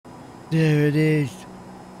There it is.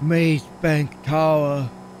 Maze Bank Tower.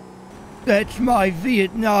 That's my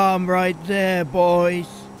Vietnam right there, boys.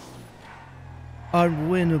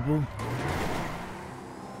 Unwinnable.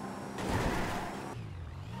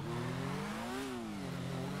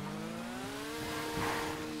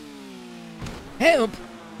 Help!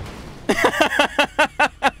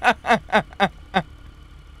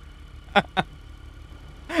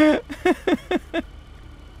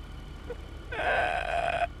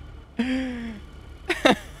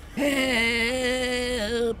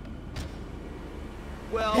 Help!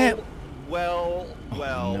 Well, Help. well.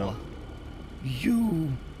 No.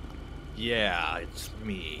 You. Yeah, it's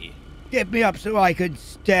me. Get me up so I could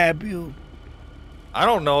stab you. I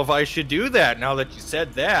don't know if I should do that now that you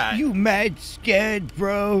said that. You mad scared,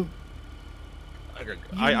 bro.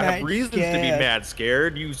 I have reasons to be mad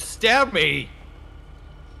scared. You stabbed me.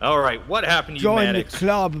 All right, what happened to you, Join the Maddox?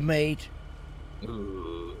 club, mate.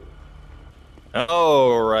 Ooh.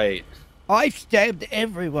 All right. I've stabbed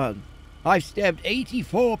everyone. I've stabbed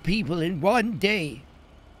 84 people in one day.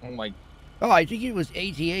 Oh my. Oh, I think it was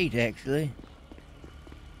 88, actually.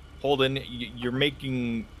 Holden, you're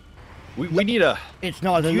making. We need a. It's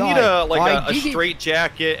not a You lie. need a did straight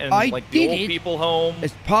jacket and I like the did old it people home.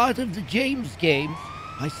 As part of the James games,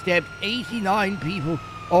 I stabbed 89 people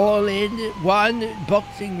all in one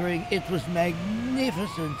boxing ring. It was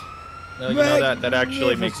magnificent. No, you know that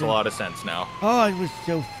actually makes a lot of sense now. Oh, it was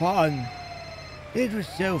so fun. It was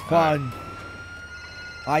so fun.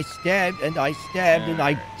 I stabbed and I stabbed and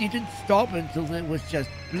I didn't stop until there was just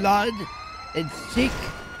blood and sick,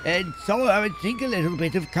 and so I would think a little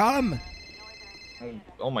bit of cum.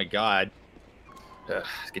 Oh my God.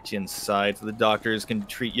 Let's get you inside so the doctors can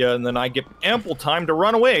treat you, and then I get ample time to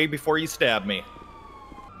run away before you stab me.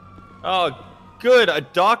 Oh, good. A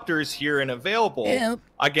doctor's here and available. Help.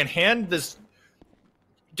 I can hand this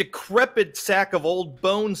decrepit sack of old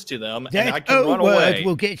bones to them, and I That can run away. word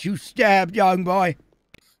will get you stabbed, young boy.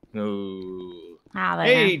 Ooh. Hi there.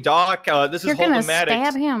 Hey, Doc. This You're is Holden gonna Maddox.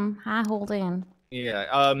 stab him. Hi, Holden.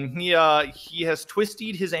 Yeah. He has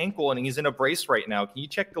twisted his ankle and he's in a brace right now. Can you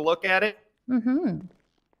check a look at it? Mm-hmm.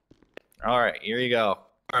 All right, here you go.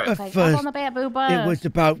 All right. At Okay, first, jump on the bed, booba. it was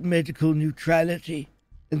about medical neutrality,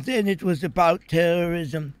 and then it was about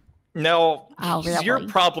terrorism. Now, Oh, here's your really?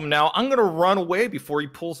 problem now. I'm gonna run away before he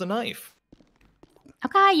pulls a knife.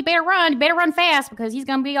 Okay, you better run. You better run fast because he's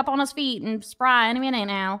gonna be up on his feet and spry any minute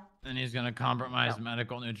now. And he's gonna compromise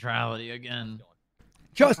medical neutrality again.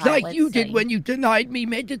 Just Alright, like you let's did see. when you denied me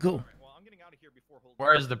medical. Well, I'm getting out of here before Holden.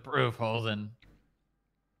 Where's the proof, Holden?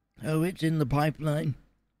 Oh, it's in the pipeline.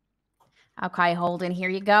 Okay, Holden, here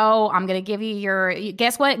you go. I'm gonna give you your.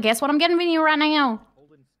 Guess what? Guess what I'm giving you right now?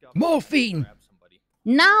 Morphine.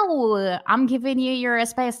 No, I'm giving you your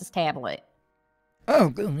asbestos tablet. Oh,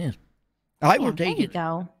 good, yes. I will Yeah, take there it. you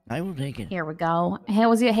go. I will take it. Here we go.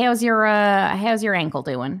 How's your ankle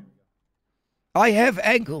doing? I have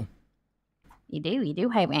ankle. You do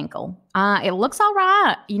have ankle. It looks all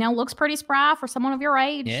right. You know, looks pretty spry for someone of your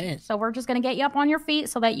age. Yes. So we're just gonna get you up on your feet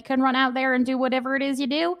so that you can run out there and do whatever it is you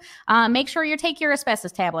do. Make sure you take your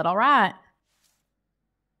asbestos tablet. All right.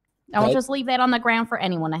 Don't Okay. just leave that on the ground for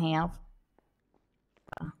anyone to have.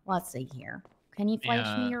 Let's see here. Can you flash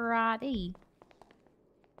Yeah. me your ID?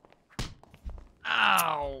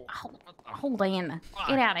 Ow! Hold on.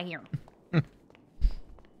 Get out of here.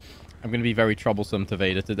 I'm going to be very troublesome to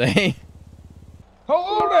Vader today.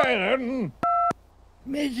 Holden!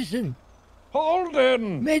 Medicine.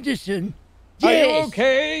 Holden! Medicine. Are you Yes.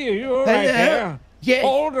 okay? Are you all right there? Yes.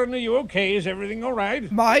 Holden, are you okay? Is everything all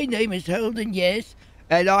right? My name is Holden, yes.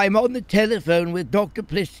 And I'm on the twephone with Dr.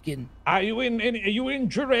 Pliskin. Are you in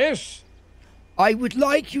duress? I would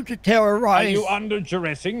like you to Are terrorize. you under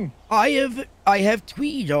duressing? I have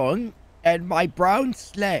tweed on and my brown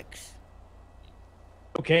slacks.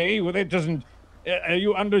 Okay, well that doesn't... are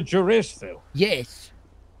you under duress, though? Yes.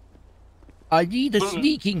 I need a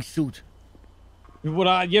sneaking suit.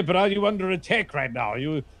 Well, yeah, but are you under attack right now? Are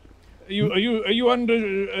you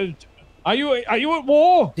under... Are you at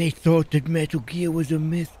war? They thought that Metal Gear was a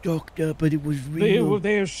myth, Doctor, but it was real.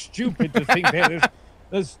 They're stupid to think that.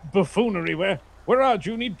 There's buffoonery. Where are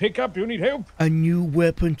you? You need pickup? You need help? A new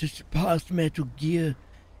weapon to surpass Metal Gear.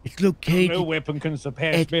 It's located... No weapon can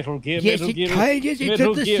surpass Metal Gear. Yes, Metal it Gear can. Yes, it's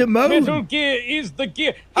Metal at the Gear. Simone. Metal Gear is the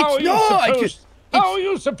gear. How It's not. How are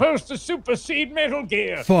you supposed to supersede Metal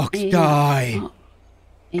Gear? Fox die.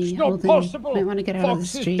 It's not possible. Might want to get out of the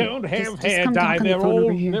Foxes street. don't have Just hair come dye. talk on the phone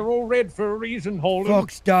over here. They're all red for a reason, Holden.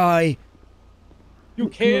 Fox die. You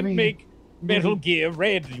over can't here. make Metal Gear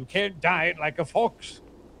red. You can't dye it like a fox.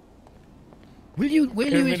 Will you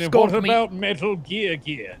Wait a minute, escort what me? about Metal Gear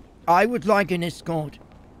gear? I would like an escort.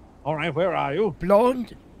 All right, where are you?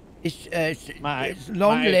 Blonde. It's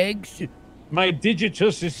long legs. My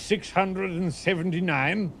digitus is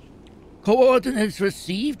 679. Coordinates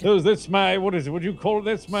received. Oh, that's my, what is it? What do you call it?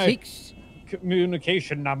 That's my 6.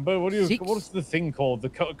 communication number. What do you, 6. what's the thing called? The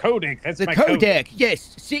codec. That's The my codec.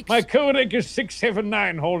 Yes. 6. My codec is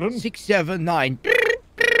 679, Holden. 679.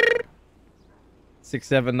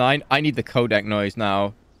 679. I need the codec noise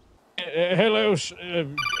now. Hello, Snake.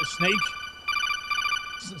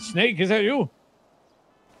 Snake, is that you?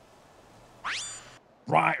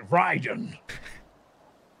 Raiden.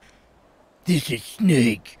 This is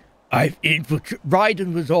Snake. I've infiltrated.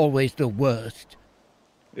 Raiden was always the worst.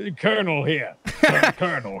 Colonel here.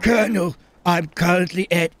 Colonel. Colonel, I'm currently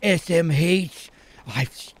at SMH.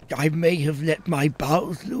 I may have let my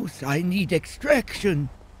bowels loose. I need extraction.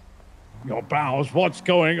 Your bowels, what's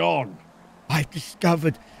going on? I've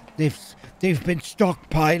discovered they've been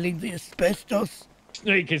stockpiling the asbestos.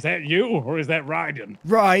 Snake, is that you or is that Raiden?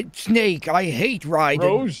 Right, Snake, I hate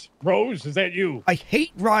Raiden. Rose, is that you? I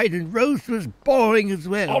hate Raiden. Rose was boring as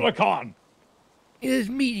well. Holocon. It is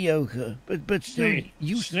mediocre, but still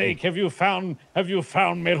useful. Snake, have you found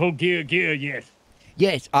Metal Gear yet?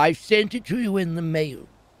 Yes, I've sent it to you in the mail.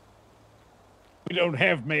 We don't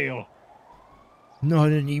have mail.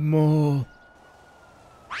 Not anymore.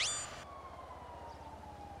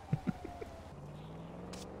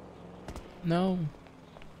 No.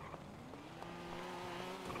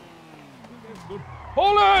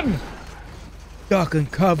 Hold on! Duck and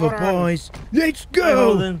cover, Hold on. boys. Let's Hi, go.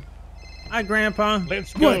 Holden. Hi, Grandpa.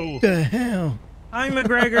 Let's go. What the hell? Hi,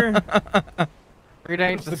 McGregor.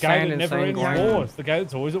 It's the guy that never ends war. It's the guy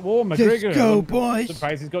that's always at war, McGregor. Let's go, boys.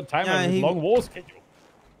 Surprised he's got time Yeah, on his he- long war schedule.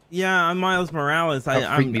 Yeah, I'm Miles Morales.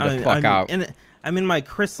 That freaked me the fuck out. I'm in my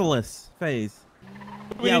chrysalis phase.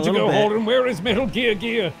 We Yeah, need to a little go, bit. Holden. Where is Metal Gear?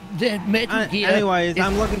 The Metal Gear Anyways, is,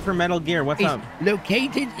 I'm looking for Metal Gear. What's is up?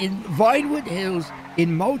 located in Vinewood Hills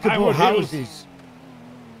in multiple Vinewood Hills. houses.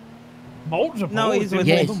 Multiple? No, he's Is there with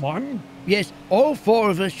more Yes. than one? Yes, all 4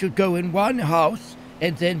 of us should go in one house,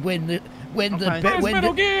 and then when the Okay. Where's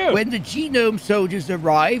Metal Gear? when the genome soldiers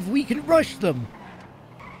arrive, we can rush them.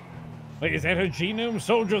 Wait, is that a genome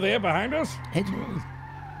soldier there behind us? And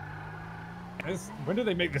When did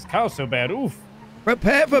they make this cow so bad? Oof.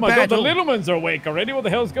 prepare for Oh my god, the battle. little ones are awake already. What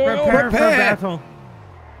the hell's going on? Prepare for Prepare. battle.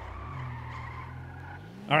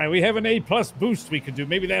 All right, we have an A+ boost we could do.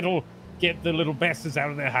 Maybe that'll get the little bastards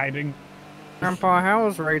out of their hiding. Grandpa, how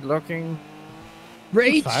is Raid looking?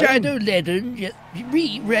 Raid Fine. Shadow Legend.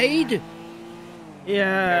 Raid.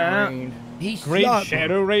 Yeah. Raid. He's Great sloppy.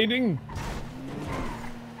 shadow raiding.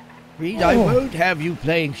 Reed, I won't have you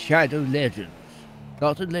playing Shadow Legends.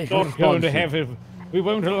 Not unless you're Not going to sponsored. have it. We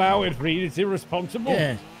won't allow it, Reed. It's irresponsible.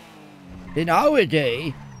 Yes. In our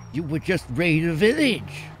day, you would just raid a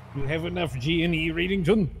village. You have enough G&E,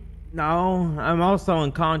 Readington? No, I'm also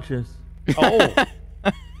unconscious. Oh,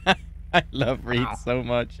 I love Reed so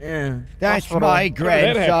much. Yeah. That's Hospital. my How did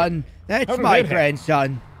that grandson. How That's did my that happen?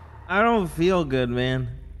 grandson. I don't feel good, man.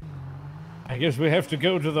 I guess we have to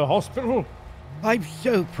go to the hospital. I'm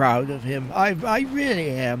so proud of him. I really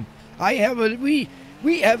am. I have a we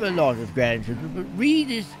have a lot of grandchildren, but Reed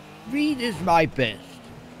is my best.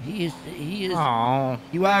 He is. Aw,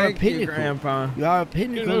 You are a Thank you, pinnacle. Grandpa. You are a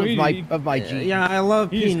pinnacle You know, of my genes. Yeah, I love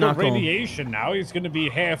He's got Pinochle. radiation now. He's going to be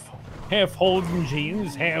half Holden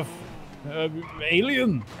genes, half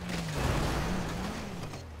alien.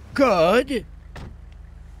 Good.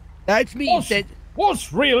 That means that.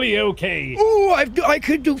 What's really okay? Ooh, I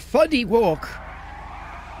could do funny walk.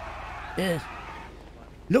 Yes.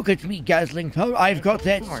 Look at me, Gazling Tom. I've got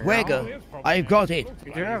that swagger. I've got it.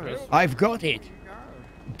 yes, I've got it.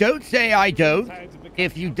 Don't say I don't.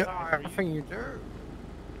 If you don't. I think you do.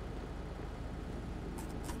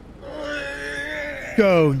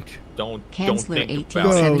 Don't. Don't Kanzler think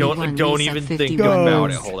about it. 1871 Don't Lisa even think 51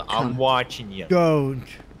 about it. Don't. Hold on. I'm watching you. Don't.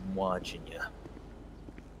 I'm watching you.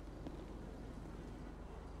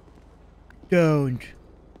 Don't.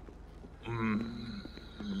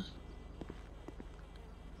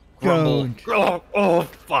 Grumble. Don't. Oh,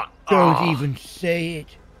 fuck. Don't Ah. even say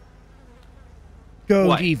it. Don't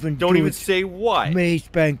What? even Don't do even it. say what? Maze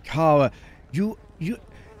Bank Tower. You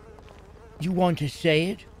want to say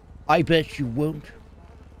it? I bet you won't.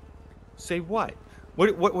 Say what? What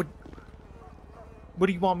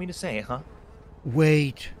do you want me to say, huh?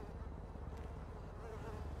 Wait.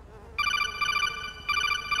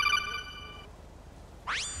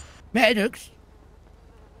 Maddox.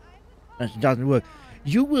 That doesn't work.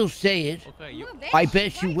 You will say it. Okay, I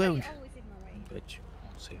bet you won't. bet you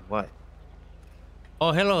won't say what?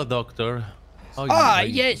 Oh, hello, doctor. Oh,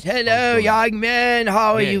 yes, hello, young man.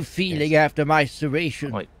 How are Yes, you feeling after my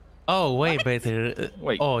sedation? Wait. Oh, way better.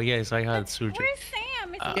 Wait. Oh, yes, I had surgery. Where's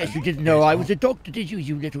Sam? Yes, you didn't know I was a doctor, did you,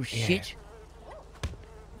 you little shit?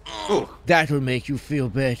 That'll make you feel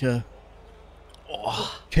better.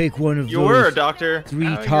 Take one of You those were a doctor. 3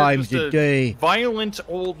 Now you're times just a day. Violent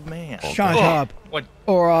old man. Shut up, What?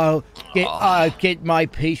 or I'll get my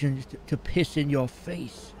patients to piss in your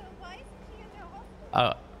face.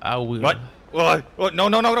 I will. What? What? No.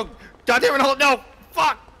 God damn it, hold no!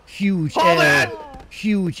 Fuck! Huge Hold L. it!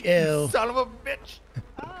 Huge L. Son of a bitch!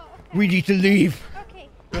 We need to leave. Okay.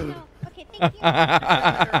 Okay, thank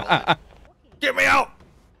you. Get me out!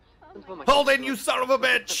 Holden, you son of a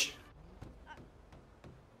bitch!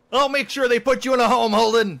 I'll make sure they put you in a home,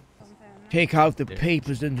 Holden! Take out the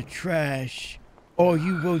papers and the trash, or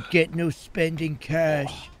you won't get no spending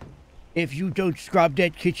cash. If you don't scrub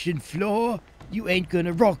that kitchen floor, you ain't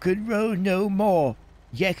gonna rock and roll no more.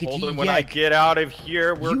 Yakety Holden, when I yak. get out of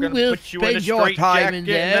here, we're You gonna will put you in a spend your straight time jacket, in and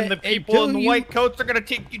there then the people in until the you- white coats are gonna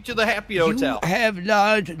take you to the happy hotel. You have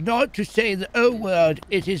learned not to say the O word.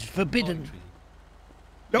 It is forbidden.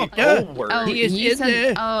 Doctor, O word? Oh, he is you in said,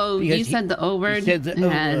 there. oh, Because you said the O word? said the O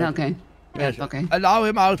word. Okay. Yes, Okay. Allow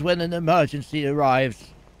him out when an emergency arrives.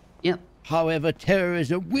 Yep. However,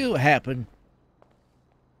 terrorism will happen.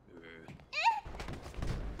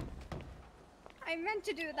 I meant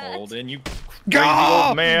to do that. Holden, you crazy Gah!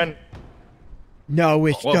 old man. Now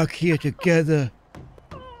we're Whoa. stuck here together.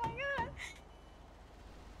 Oh my god.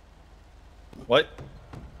 What?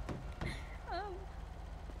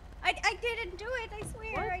 I didn't do it. I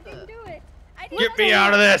swear, I didn't do it. I didn't Get me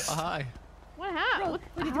out of this! Hi. What happened?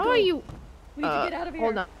 we need to How go. are you? We need to get out of here.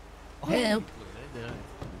 Hold on. Help.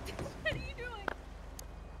 What are you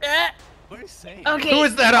doing? Where's Sam? Okay. Who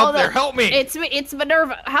is that out hold there? on. Help me! It's me. It's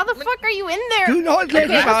Minerva. How the fuck are you in there? Do not let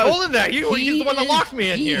him I out. told him that. He's the one that locked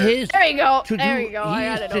me in he here. is There you go. to There do- you go. I he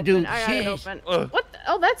got is it to do open. I got it shit. open. Ugh. What?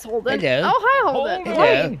 Oh, that's Holden. Hello. Oh, hi, Holden. Holden.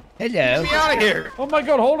 Hello. Get Hello. me out of here! Oh my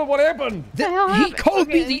god, hold on, what happened? the hell He happened? called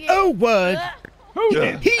me Okay, the O word. Who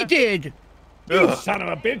did? He did. You Ugh. son of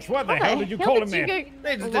a bitch, what the How hell did you call him did you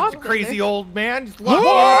there? get This locked in crazy there? old man just locked me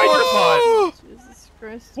in a porta potty. Jesus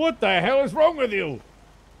Christ. What the hell is wrong with you?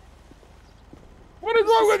 What is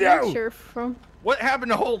wrong with Where's you? your from? What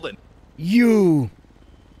happened to Holden? You.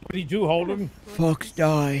 What did he do, Holden? Fox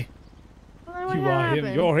die. What You are him.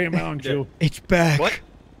 happened? You're him, aren't you? It's back. What?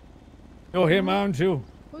 You're him, aren't you?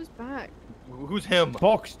 Who's back? Who's him?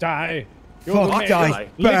 Fox die. You're Fox the man. die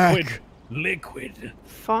back. Liquid. Liquid.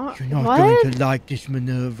 Fuck. You're not What? going to like this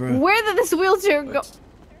maneuver. Where did this wheelchair go?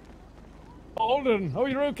 Holden. Oh,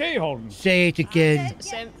 you're okay, Holden. Say it again.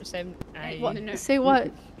 What? Say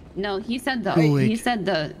what? No, he said the Do he it. said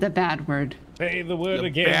the bad word. Say the word The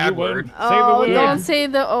again. bad you won't word. Say Oh, the word. don't say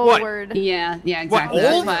the O What? word. Yeah, What, exactly.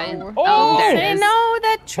 That's old? fine. Oh! there Say it is. no,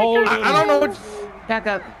 that Hold triggered on. I don't know what. Back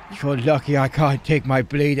up. You're lucky I can't take my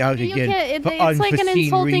blade out You again can't- for it's like an unforeseen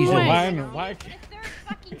insulting reasons. way. Why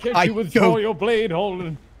can't I you withdraw don't- your blade,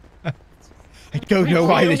 Holden? I don't know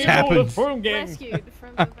why this happens. Rescued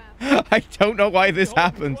from the bathroom. I don't know why this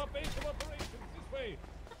happened.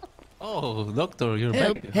 Oh, doctor, you're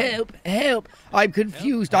Help, back. help, help. I'm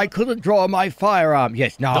confused. I couldn't draw my firearm.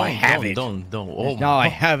 Yes, now I have it. Don't. Oh, Yes, now I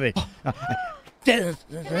have it.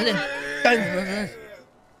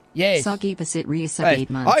 Yes. Soggy visit reset Yes. 8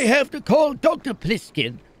 months. I have to call Dr.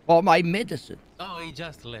 Pliskin for my medicine. Oh, he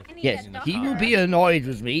just left. Yes, he will be annoyed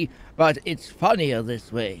with me, but it's funnier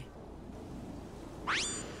this way.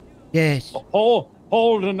 Yes. Oh,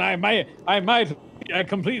 Holden, I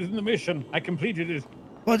completed the mission. I completed it.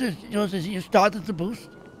 What is you started the boost?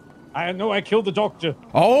 I know I killed the doctor.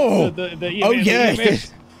 Oh, The oh EMS, yes, the EMS.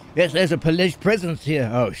 yes, yes. There's a police presence here.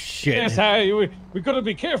 Oh shit! Yes, we got to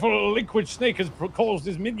be careful. Liquid Snake has caused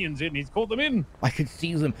his minions in. He's caught them in. I can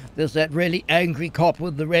see them. There's that really angry cop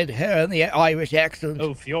with the red hair and the Irish accent.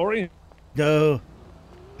 Oh, Fury. No,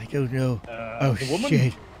 I don't know. Oh the woman?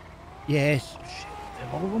 shit! Yes,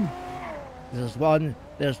 All of them. there's one.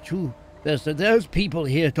 There's two. There's people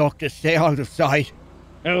here, Doctor. Stay out of sight.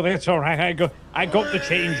 Oh, that's all right. I got the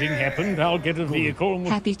changing happened. I'll get a vehicle. And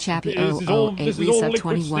Happy Chappy This is all 008 Liquid reset Snake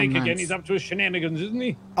 21 again. months. He's up to his shenanigans, isn't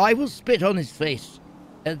he? I will spit on his face.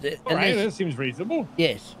 All right, that seems reasonable.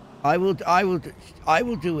 Yes, I will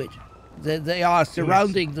do it. They are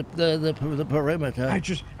surrounding the perimeter.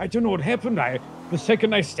 I don't know what happened. The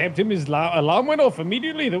second I stabbed him, his alarm went off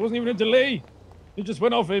immediately. There wasn't even a delay. It just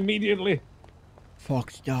went off immediately.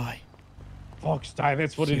 Fox die. Fox die,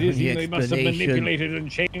 that's what it The is. only They must have explanation. manipulated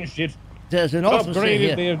and changed it. There's an officer Upgraded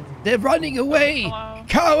here. their- They're running away.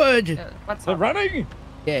 Coward. What's They're up? running.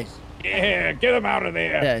 Yes. Yeah, get them out of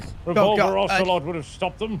there. Yes. Revolver Doctor, Ocelot would have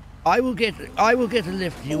stopped them. I will get a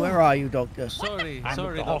lift to you. Where are you, Doctor? Sorry, I'm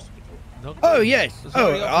sorry. at the hospital. Doctor. Oh, yes.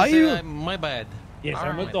 Sorry, Oh, are you? My bad. Yes,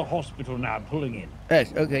 I'm at the hospital now, pulling in.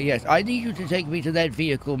 Yes, okay, yes. I need you to take me to that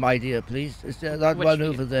vehicle, my dear, please. It's that Which one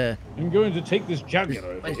vehicle? over there. I'm going to take this jugular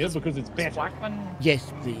over Wait, here this- because it's This better. black one?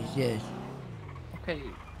 Yes, please, yes. Okay.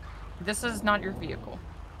 This is not your vehicle.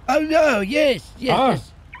 Oh, no, yes, yes, Ah.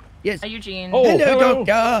 yes. Yes. Hi, Eugene. Oh, hello, hello.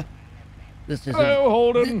 Doctor. This is Hello,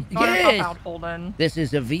 Holden. Sorry to yes. pop out, Holden. This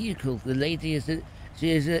is a vehicle. The lady is a... She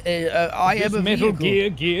is I This am a Metal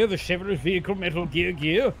vehicle. Gear, the Chevrolet vehicle, Metal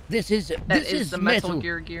Gear. This is That this is is the metal.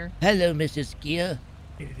 Metal Gear. Hello, Mrs. Gear.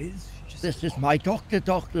 It is. This is my doctor,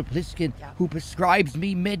 Dr. Pliskin, who prescribes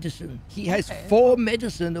me medicine. He has Okay. 4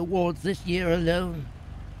 medicine awards this year alone.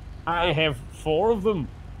 I have 4 of them.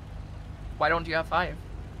 Why don't you have 5?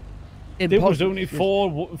 There was Impossible. only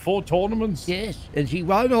four tournaments. Yes, and he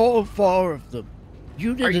won all 4 of them.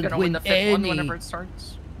 You Are you didn't gonna win win the 5th one any. whenever it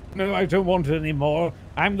starts? No, I don't want it anymore.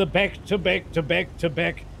 I'm the back-to-back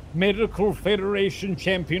Medical Federation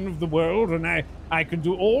champion of the world, and I can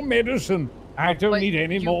do all medicine. I don't need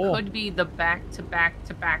any you more. could be the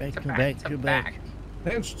back-to-back-to-back-to-back-to-back.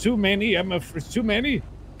 That's too many. It's too many.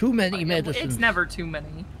 Too many medicines. It's never too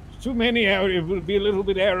many. Too many. It would be a little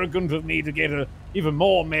bit arrogant of me to get even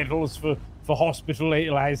more medals for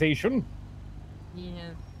hospitalization. Yeah.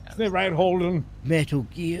 Isn't that right, Holden? Metal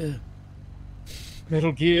Gear.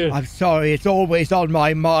 Metal Gear. I'm sorry, it's always on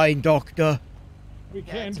my mind, Doctor. We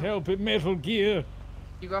can't help it. Metal Gear.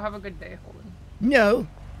 You go have a good day, Holden. No.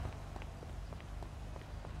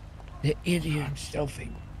 The idiot. I'm stealthy.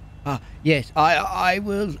 Ah, yes, I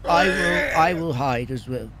will hide as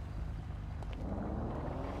well.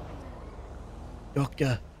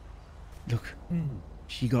 Doctor, look,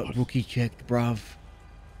 she got rookie checked, bruv.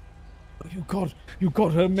 You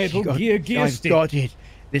got her Metal Gear I've stick. got it.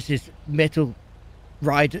 This is Metal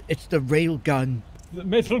Rider. It's the rail gun. The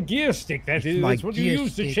Metal Gear stick, that is. my That's what you gear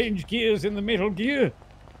use to stick. change gears in the Metal Gear.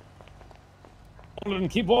 Holden,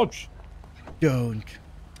 keep watch. Don't.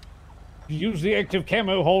 Use the active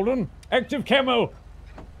camo, Holden. Active camo.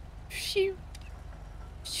 Shoot.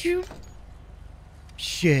 Shoot.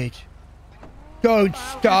 Shit. Don't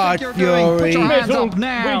start, you're doing? Put Fury. your hands Metal, up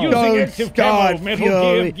now. we're using Don't active start, camo. Metal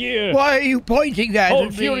Fury. Gear. Why are you pointing that Oh,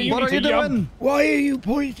 at Fury, me? you What need are you to jump. doing? Why are you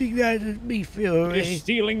pointing that at me, Fury? You're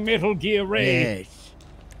stealing Metal Gear Ray. Yes.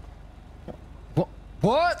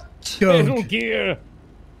 What? Don't. Metal Gear.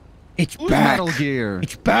 It's Who's back. Metal Gear?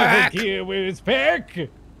 It's back. Metal Gear. Well, it's back.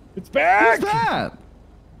 It's back. Who's that?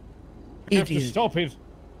 You have to Idiot. stop it.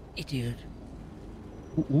 Idiot.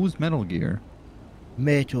 Who's Metal Gear?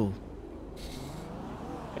 Metal.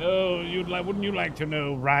 Oh, wouldn't you like to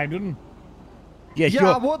know, Raiden? Yes,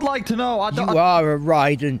 Yeah, I would like to know. you are a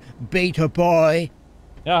Raiden beta boy.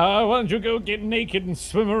 Why don't you go get naked and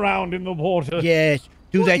swim around in the water? Yes.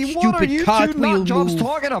 Do that What are stupid you two cartwheel nut jobs move.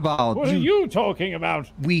 talking about? What are you talking about?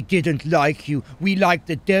 We didn't like you. We liked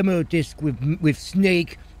the demo disc with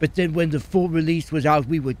Snake, but then when the full release was out,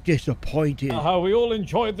 we were disappointed. We all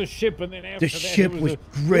enjoyed the ship, and then after The that, ship it was It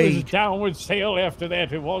great. was a downward sail after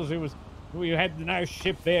that. We had the nice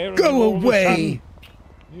ship there. and Go then all of a away.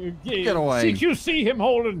 sudden- Get away. CQC him,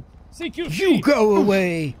 Holden. CQC. You go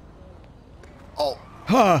away. Oh.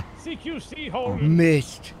 Huh. CQC, Holden.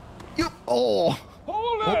 Missed. You. Oh.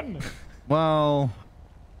 Holden. Well.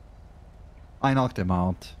 I knocked him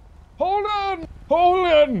out. Holden.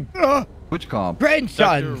 Holden. Which cop?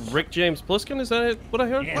 Grandson. Rick James Pliskin, is that what I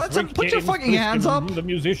heard? Yes, Listen, Rick put your James fucking hands Pliskin, up. The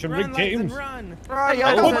musician Rick James.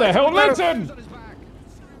 Oh, What the hell? Listen.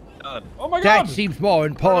 Oh my That God. seems more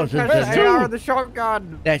important Press than two. the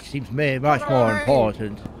shotgun. that seems much more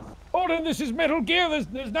important. Holden, this is Metal Gear.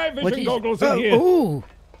 There's night What vision is? goggles in Oh, here. ooh.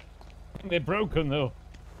 They're broken though.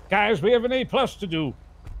 Guys, we have an A+ to do.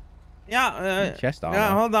 Yeah, Chest armor.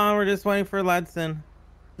 yeah, hold on. We're just waiting for Ledson.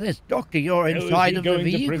 This doctor, you're Oh, is inside he of the going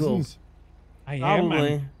to vehicle. prisons? I am.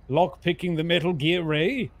 Probably. I'm lock-picking the Metal Gear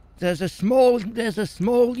Ray. There's a small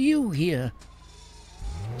you here.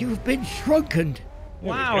 You've been shrunken. There we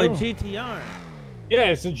Wow, a go. GTR. Yeah,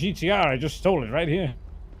 it's a GTR. I just stole it right here.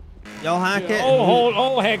 Y'all hack it.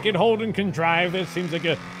 Oh, heck it. Holden can drive. That seems like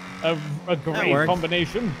a great works.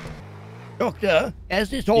 combination. Doctor, as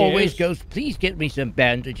this always Yes? goes, please get me some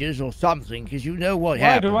bandages or something, because you know what Why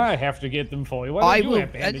happens. do I have to get them for you? Why I don't you will, have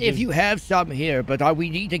and bandages? if you have some here, but we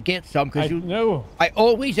need to get some, I because know. I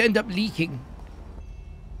always end up leaking.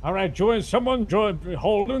 All right, join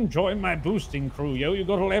Holden, join my boosting crew, yo. You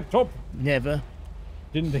got a laptop? Never.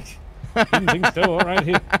 Didn't think so. All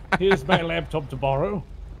right, here's my laptop to borrow.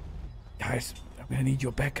 Guys, I'm gonna need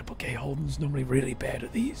your backup, okay? Holden's normally really bad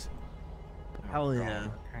at these. Hell yeah.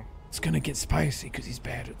 It's gonna get spicy because he's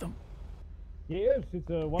bad at them. Yes, it's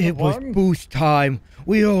a It was boost time.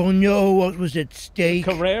 We all know what was at stake.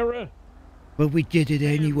 Carrera. But we did it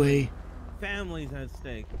anyway. Families at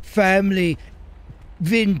stake. Family.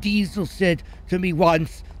 Vin Diesel said to me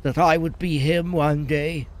once that I would be him one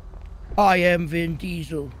day. I am Vin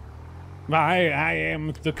Diesel. I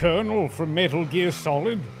am the Colonel from Metal Gear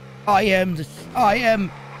Solid. I am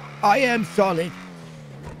Solid.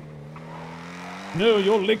 No,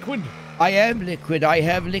 you're Liquid. I am Liquid. I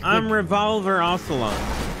have Liquid. I'm Revolver Ocelot.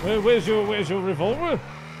 Where's your revolver?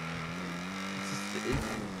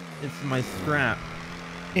 It's my strap.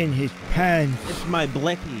 In his pants. It's my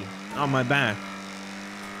blicky on my back.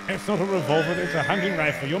 It's not a revolver, it's a hunting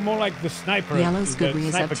rifle. You're more like the sniper. Yellow the Scooby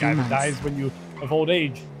is up sniper 2 guy months. that dies when you of old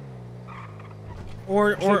age.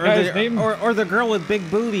 Or the girl with big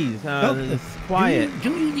booties. Quiet.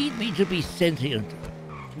 Do you need me to be sentient?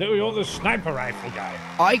 No, you're the sniper rifle guy.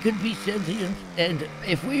 I can be sentient, and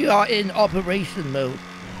if we are in operation mode,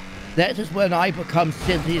 that is when I become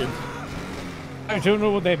sentient. I don't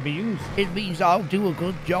know what that means. It means I'll do a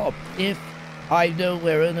good job if I know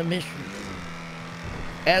we're in a mission.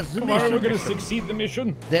 As the Tomorrow mission, we're going to succeed the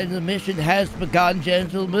mission. Then the mission has begun,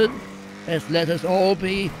 gentlemen. As let us all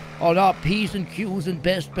be on our P's and Q's and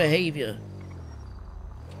best behavior.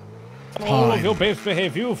 All of your best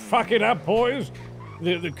behavior. You fuck it up, boys.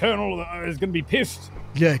 The Colonel is going to be pissed.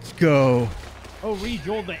 Let's go. Oh, Reed,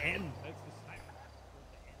 you're the end. That's the sniper.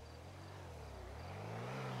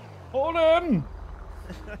 Hold on.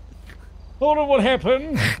 Hold on, what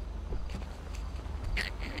happened?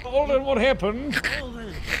 Hold on, what happened?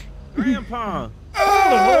 Holden. Grandpa.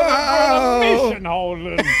 Holden, we're on a mission,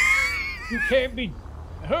 Holden. You can't be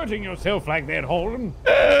hurting yourself like that, Holden.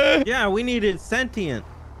 Yeah, we needed sentient.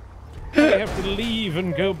 We have to leave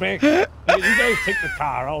and go back. You guys take the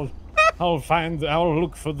car. I'll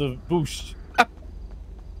look for the boost.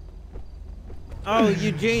 Oh,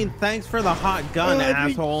 Eugene, thanks for the hot gun,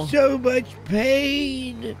 asshole. So much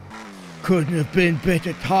pain. Couldn't have been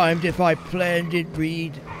better timed if I planned it,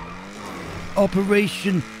 Reed.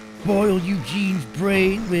 Operation Boil Eugene's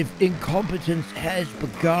Brain with Incompetence has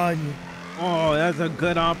begun. Oh, that's a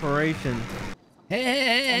good operation.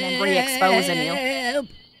 And then re-exposing you.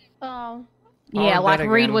 Oh. Yeah, Oh, like that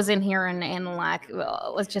Reed again. was in here and like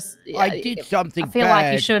was just. I did something I feel like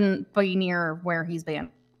bad. he shouldn't be near where he's been.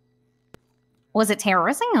 Was it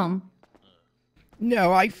terrorism?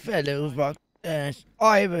 No, I fell over.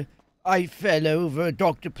 I fell over.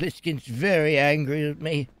 Dr. Pliskin's very angry at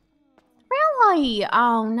me. Really?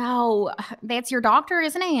 Oh no, that's your doctor,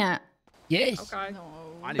 isn't it? Yes. Okay.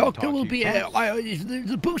 Doctor will be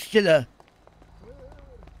the booster.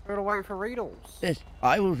 We gotta wait for Reedles. Yes,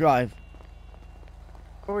 I will drive.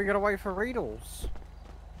 We gotta wait for Reedles.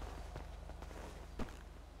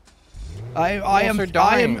 I am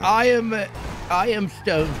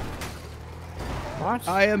stoned. What?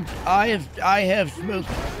 I have smoked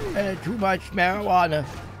too much marijuana.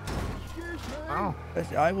 Oh.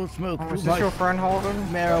 Yes, I will smoke Oh, too is much this your friend Holden?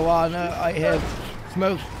 marijuana. I have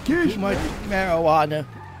smoked too much marijuana.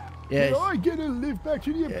 Yes. Can I get a lift back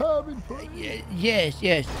to the apartment, please? Yes.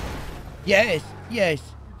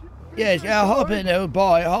 Hop in, old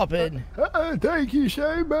boy, hop in. Thank you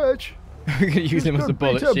so much. We're gonna use him as a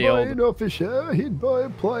bullet By shield. an officer, hit by a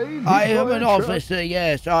plane. I hit am by an a truck. officer,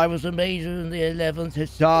 yes. I was a major in the 11th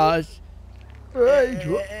Hussars.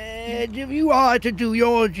 And if you are to do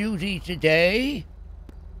your duty today,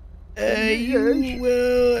 you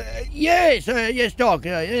will... Yes,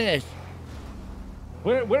 doctor, yes.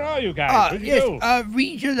 Where are you guys? Where'd you Yes, go?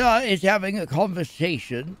 Regina is having a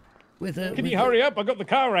conversation with a... Can you hurry up? I got the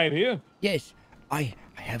car right here. Yes, I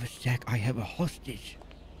have a hostage.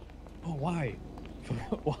 Oh, why?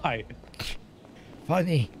 Why?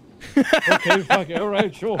 Funny. Okay, fuck it. All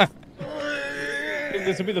right, sure.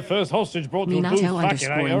 This will be the first hostage brought to a booth. Fuck it,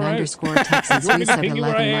 all right? Texas You want me to of ping you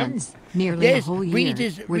where I 11 am? months. Nearly a Yes, whole year. Reed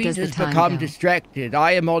Where does the has time become go? distracted.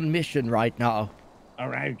 I am on mission right now. All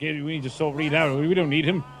right, we need to sort Reed out. We don't need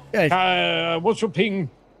him. Yes. What's your ping?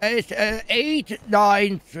 It's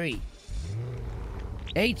 893.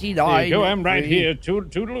 89. There you go, I'm right here.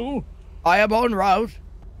 Toodaloo. I am en route.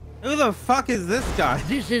 Who the fuck is this guy?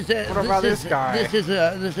 This is What about this guy?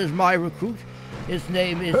 This is my recruit. His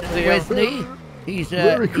name is Wesley. He's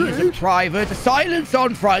a private. Silence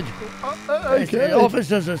on front. Okay.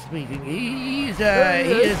 Officers are speaking. He is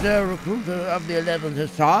a recruiter of the 11th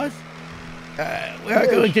Hussars. We are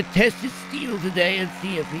going to test his steel today and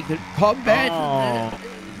see if he can combat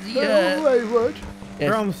Wait, what?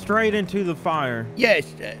 Throw him straight into the fire.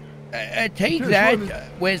 Yes. Take Just that,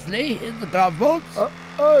 wanted- Wesley, in the glove box.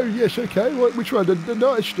 Oh, yes, okay. Which one? The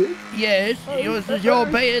nightstick? Yes, yours is your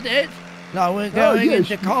bayonet. Now we're going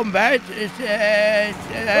into combat.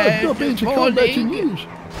 I've not been to combat in years.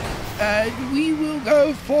 And we will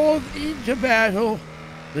go forth into battle.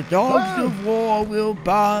 The dogs of war will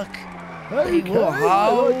bark. They will I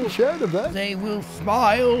howl. like the sound of that. They will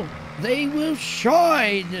smile. They will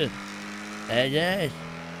shine. And yes.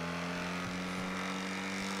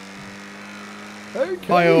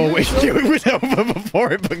 Okay, I always knew it was over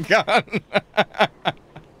before it began.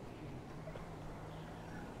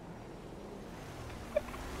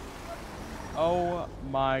 Oh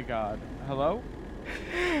my god. Hello?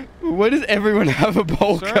 Why does everyone have a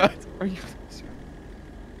bowl Sir? cut? Are you...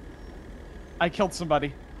 I killed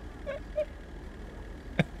somebody.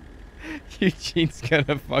 Eugene's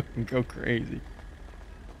gonna fucking go crazy.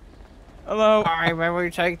 Hello? Alright, maybe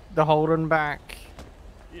we take the Holden back.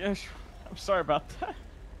 Yeah, sure. I'm sorry about that.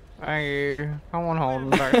 Hey, I want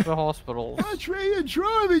Holden back to the hospital. That's where you're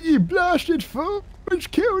driving, you blasted fool. It's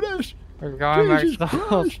killed us. We're going back to Jesus the Christ.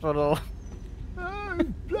 hospital. Oh,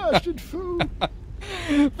 blasted fool.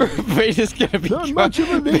 Vader's gonna be Not much of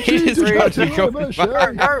a Vader's gonna be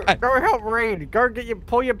going back. Go help Reed. Go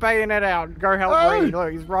pull your bayonet out. Go help Reed.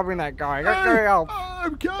 Look, he's robbing that guy. Go help.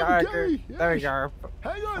 I'm Go. going. There we go.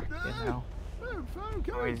 Hang on.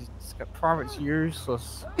 Oh, he's got Private's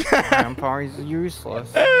useless. Grandpa, he's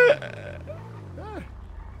useless.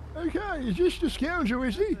 Okay, he's just a scoundrel,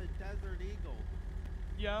 is he?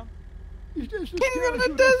 Yeah. He's just a Get him scoundrel.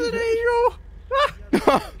 the Desert Eagle!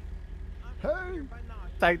 Hey,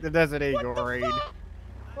 Take the Desert Eagle, Reed.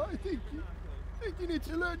 I think you need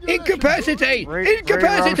to learn your Incapacitate! Reed,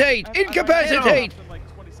 Incapacitate! Incapacitate!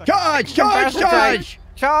 Charge! Charge! Charge!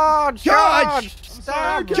 Charge! Charge!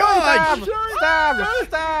 Stab! Charge! Stab!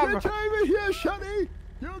 Stab! Get over here, Sonny!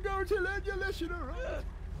 You're going to learn your lesson, alright?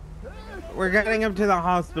 We're getting him to the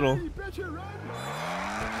hospital. You better run.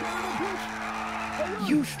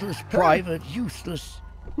 Useless, Private, useless.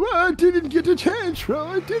 Well, I didn't get a chance,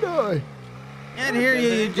 right, did I? Can't hear you,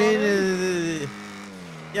 Eugene.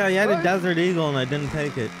 Yeah, you had a Desert Eagle and I didn't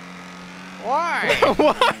take it. Why?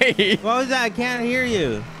 Why? What was that? I can't hear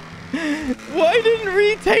you. Why didn't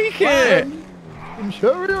Reed take it? I'm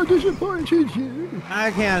sorry I disappointed you.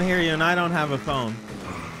 I can't hear you and I don't have a phone.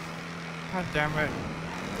 God damn it.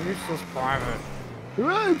 Useless Private.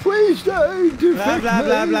 Right, please don't Blah, defect blah, me.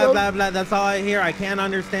 blah, blah, blah, blah. That's all I hear. I can't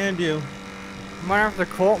understand you. I might have to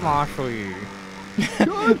court-martial you.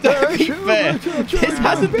 God, To be sure, fair, but I'll this try my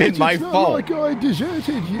hasn't been best. my It's not fault. Like I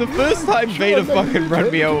deserted you. The first time I'm Vader trying fucking to run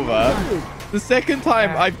me take over. it. The second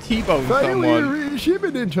time I've T-boned someone. Failure is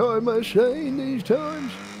imminent, I must say, in these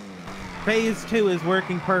times. Phase 2 is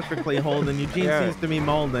working perfectly, Holden. Eugene seems to be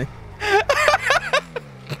molding.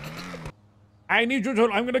 I need you to.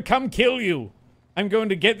 I'm going to come kill you. I'm going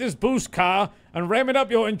to get this boost car and ram it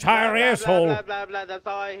up your entire asshole. Blah, blah, blah. That's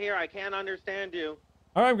all I hear. I can't understand you.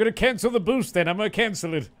 All right, I'm going to cancel the boost then. I'm going to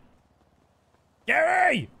cancel it.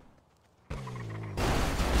 Gary!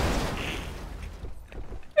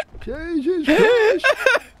 Jesus Christ.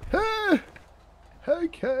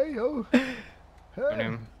 Okay, oh.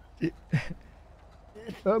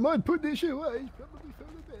 I might put this away. It's probably for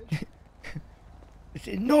the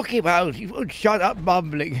best. Knock him out. He won't shut up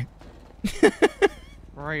mumbling.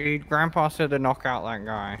 Reed, Grandpa said to knock out that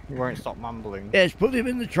guy. He won't stop mumbling. Yes, put him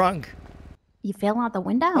in the trunk. You fell out the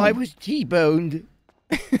window. I was T-boned.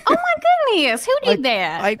 Oh my goodness! Who did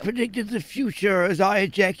that? I predicted the future as I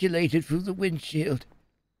ejaculated through the windshield.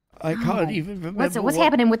 I can't even remember. What's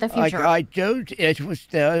happening with the future? I don't. There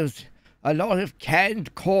was a lot of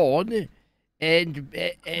canned corn and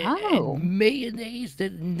mayonnaise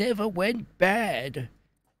that never went bad.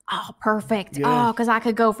 Oh, perfect. Yes. Oh, because I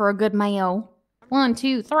could go for a good mayo. 1,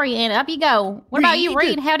 2, 3, and up you go. What about you,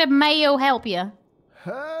 Reed? How did mayo help you?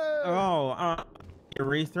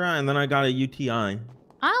 Urethra, and then I got a UTI.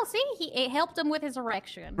 Oh, see, it helped him with his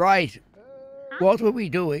erection. Right. What were we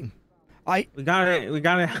doing? We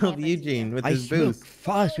gotta help Eugene with his smoke boost.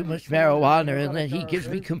 far too much marijuana, and then he gives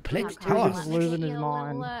me complex tasks. Losing his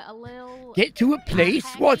mind. Get to a place?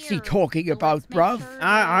 What's he talking about, bruv?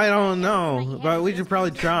 I don't know, but we should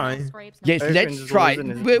probably try. Yes, let's try.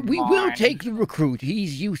 We will take the recruit.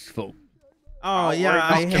 He's useful. Oh yeah,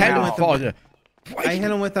 I hit him with fodder. I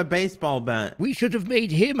hit him with a baseball bat. We should have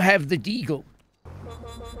made him have the deagle.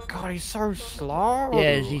 God, he's so slow.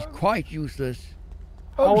 Yes, he's quite useless.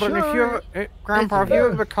 Holden, if you ever, Grandpa, if you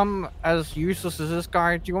ever become as useless as this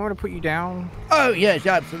guy, do you want me to put you down? Oh yes,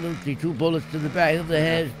 absolutely. 2 bullets to the back of the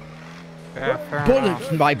head. Yeah, fair Bullets,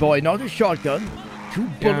 enough. my boy, not a shotgun. 2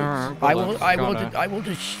 bullets. Yeah, I bullets, want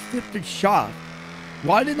a swift and sharp.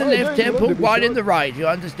 One in the left temple, one in the right. You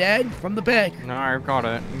understand? From the back. No, I've got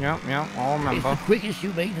it. Yep, I'll It's remember. the quickest,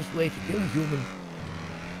 humanest way to kill a human.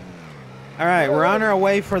 All right, we're on our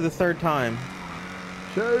way for the third time.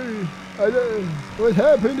 So, what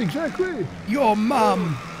happened exactly? Your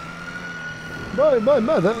mum. My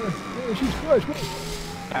mother. She's quite.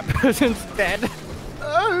 That person's dead.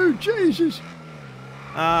 Oh Jesus!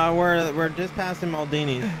 We're just passing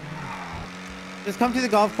Maldini's. Just come to the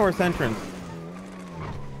golf course entrance.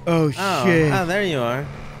 Oh shit! Oh, there you are.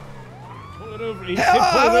 Pull it over. Pull it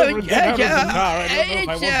over and get out of the car. I don't know if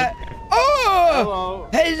I want to. Oh!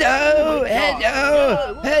 Hello!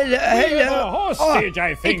 Hello! Hostage,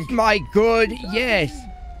 I think. It's my good. Yes.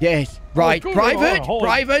 Right. good.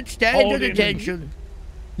 Private, stand at Hold in. attention.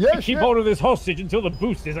 Yes. Keep hold of this hostage until the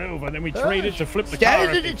boost is over, and then we trade it to flip the car.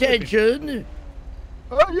 Stand at attention.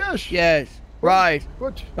 Oh yes. Yes. Right.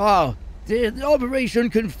 What? Oh, the Operation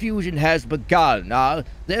Confusion has begun. Now,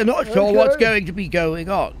 they're not sure what's going to be going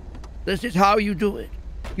on. This is how you do it.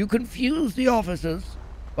 You confuse the officers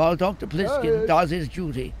while Dr. Pliskin does his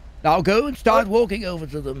duty. Now go and start walking over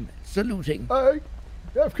to them, saluting.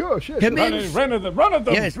 Of course, yes. Come in. Run at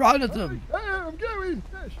them. Yes, run at them. I'm going.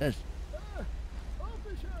 Yes.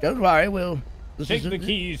 Don't worry, Will. Take the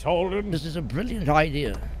keys, Holden. This is a brilliant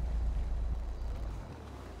idea.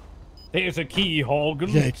 There's a key,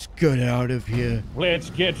 Holden. Let's get out of here. Let's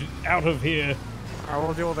get out of here. I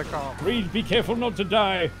will deal with the car. Reed, be careful not to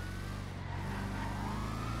die.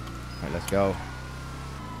 All right, let's go.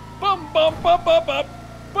 Bum, bum, bum, bum, bum.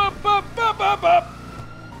 Bum, bum, bum, bum, bum.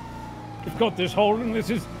 We've got this, Holden. This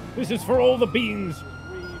is for all the beans.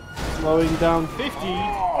 Slowing down 50.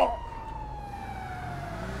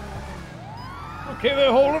 Okay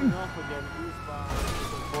there, Holden.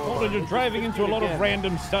 Holden, you're driving into a lot of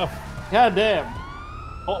random stuff. God damn.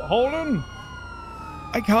 Holden?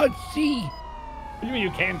 I can't see. What do you mean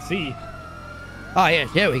you can't see? Ah,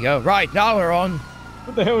 yes, here we go. Right, now we're on.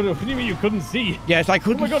 What the hell? What do you mean you couldn't see? Yes, I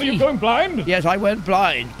couldn't see. Oh my god, are you going blind? Yes, I went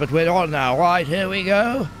blind, but we're on now. Right, here we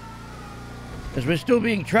go. Because we're still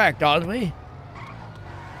being tracked, aren't we?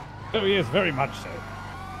 Oh, yes, very much so.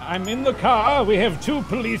 I'm in the car. We have 2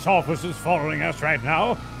 police officers following us right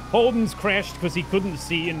now. Holden's crashed because he couldn't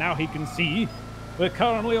see, and now he can see. We're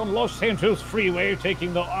currently on Los Santos Freeway,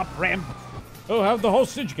 taking the up-ramp. Oh, how'd the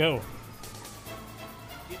hostage go?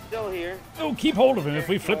 He's still here. Oh, keep hold of him. If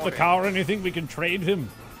we flip the car or anything, we can trade him.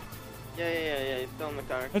 Yeah. He's still in the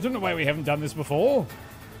car. I don't know why we haven't done this before.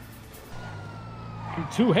 I'm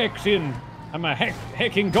 2 hacks in. I'm a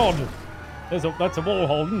hacking god. That's a wall,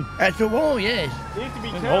 Holden. That's a wall, yes. You need to be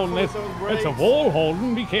And careful Holden, with those brakes. that's a wall,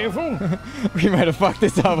 Holden. Be careful. We might have fucked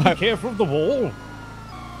this up. Be careful of the wall.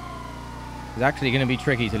 It's actually going to be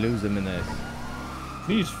tricky to lose them in this.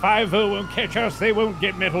 These 5-0 won't catch us. They won't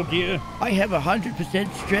get Metal Gear. I have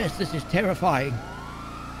 100% stress. This is terrifying.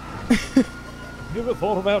 You ever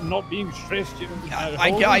thought about not being stressed?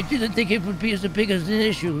 I didn't think it would be as big as an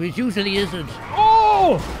issue. It usually isn't.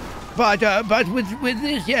 Oh! But with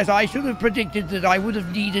this, yes, I should have predicted that I would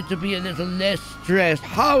have needed to be a little less stressed.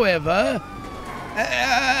 However,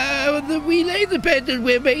 we lay the bed that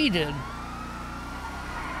we're made in.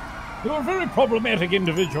 You're a very problematic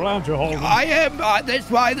individual, aren't you, Holden? I am. That's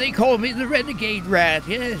why they call me the renegade rat.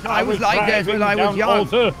 Yes, I was like that when I was young.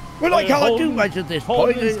 Well, I can't do much at this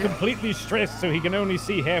point. Holden's completely stressed, so he can only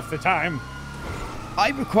see half the time. I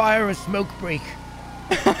require a smoke break.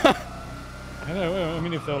 I know. I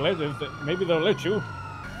mean, if maybe they'll let you.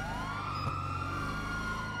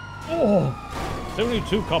 Oh, it's only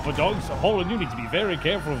 2 copper dogs. So Holden, you need to be very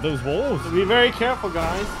careful of those walls. Be very careful,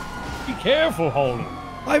 guys. Be careful, Holden.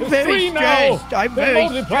 I'm There's very 3 now. stressed. I'm They're very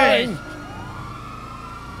multiplying.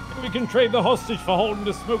 stressed. We can trade the hostage for Holden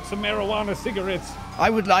to smoke some marijuana cigarettes.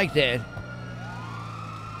 I would like that.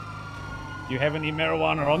 Do you have any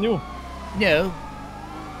marijuana on you? No.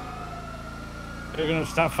 They're gonna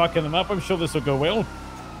start fucking them up. I'm sure this will go well.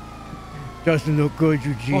 Doesn't look good,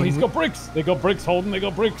 Eugene. Oh, he's got bricks. They got bricks, Holden. They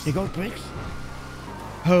got bricks. They got bricks?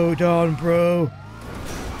 Hold on, bro.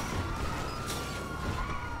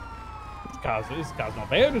 This car's not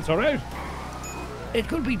bad. It's all right. It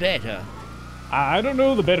could be better. I don't know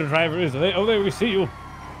who the better driver is. Oh, there we see you.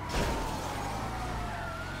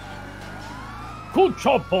 Good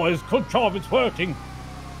job, boys. Good job. It's working.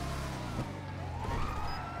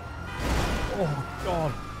 Oh,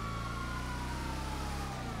 God.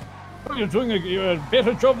 Well, you're doing a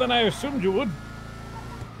better job than I assumed you would.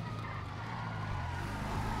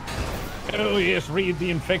 Oh, yes, Reed, the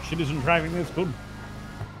infection isn't driving this good.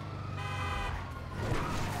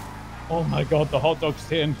 Oh, my God, the hot dog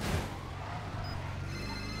stand.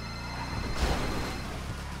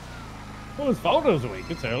 Oh, Osvaldo's awake.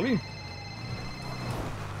 It's early.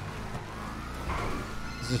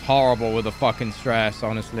 This is horrible with the fucking stress,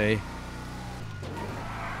 honestly.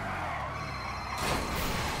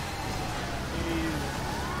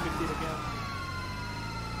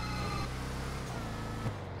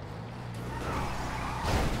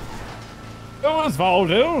 Oh,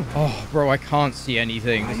 Osvaldo. Oh, bro, I can't see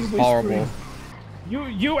anything. This is horrible.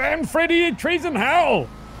 You and Freddy, Trees and Hal.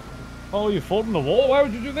 Oh, you fought in the wall? Why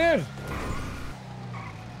would you do that?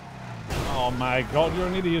 Oh my God, you're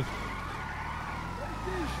an idiot.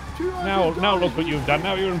 Now look what you've done.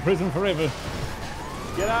 Now you're in prison forever.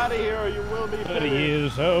 Get out of here or you will be 30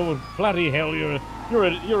 years. Oh, bloody hell, you're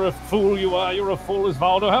a fool, you are. You're a fool,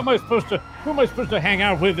 Osvaldo. Who am I supposed to hang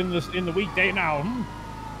out with in the weekday now?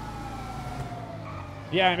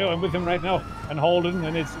 Yeah, I know, I'm with him right now. And Holden,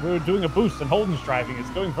 and we're doing a boost and Holden's driving. It's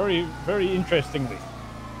going very, very interestingly.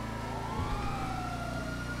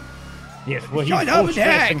 Yes, well, he's full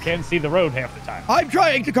stress and can't see the road half the time. I'm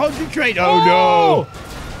trying to concentrate. Oh,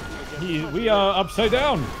 no! We are upside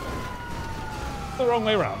down. The wrong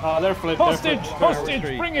way around. Oh, they're flipped. Hostage,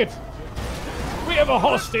 bring it. We have a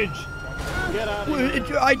hostage. Get out of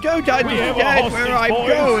here. I don't understand where I'm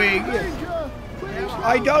going.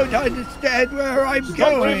 I don't understand where I'm Stop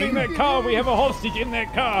going. driving that car. We have a hostage in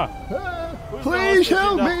that car. Please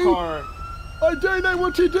help me. I don't know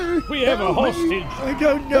what to do. We have a hostage. I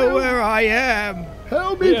don't know where I am.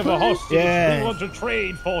 Help me, We have a hostage. Yes. We want to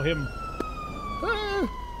trade for him.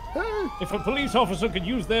 If a police officer could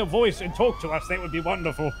use their voice and talk to us, that would be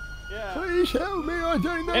wonderful. Yeah. Please help me. I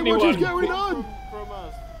don't know what is going on. From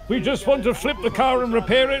us. We just want to flip the car and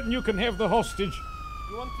repair it, and you can have the hostage.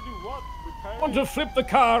 You want to do what? Repair Want to flip the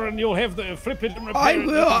car, and you'll have the flip it and repair I it.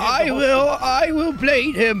 will. I will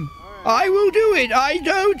blade him. I will do it. I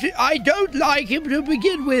don't like him to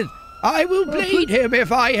begin with. I will blade him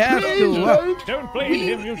if I have to. Don't blade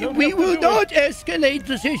him. You don't We have to will do not it. escalate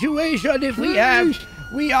the situation if we have.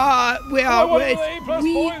 We are. Boys.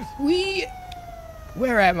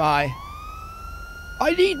 Where am I?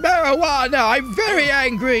 I need marijuana. I'm very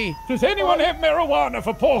angry. Does anyone have marijuana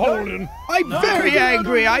for poor Holden? I'm very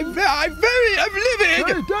angry. I'm livid.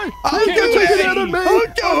 I'll do Take it it. out of me. I'll do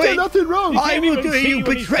I've it. done nothing wrong. I will do it. You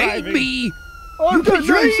betrayed me. You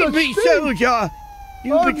betrayed me, soldier.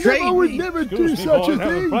 You betrayed me. I would never do such a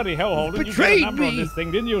thing. Bloody hell, Holden. You Betrayed got a number on me. this thing,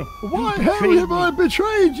 didn't you? Why? How have I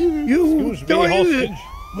betrayed you? You Excuse me, hostage.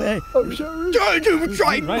 I'm sorry. Don't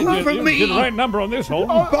try to move from You me. did the right number on this, Holden.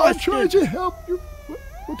 I tried to help you.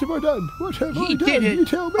 What have I done? What have I He done? did it. You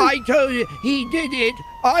tell me. I told you, he did it.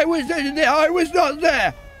 I was in there. I was not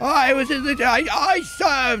there. I was in the. I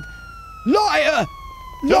served. Liar.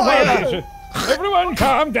 Liar. Everyone,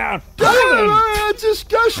 calm down. Oh, it's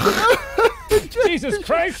disgusting. Jesus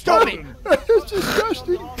Christ! Stop it. It's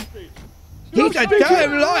disgusting. He's a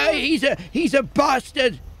damn liar. He's a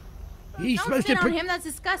bastard. He's Don't supposed sit to. on him. That's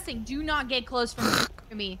disgusting. Do not get close from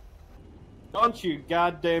me. Don't you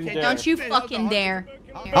goddamn dare. Don't you fucking dare.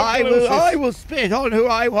 I will spit on who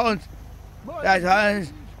I want. Hello,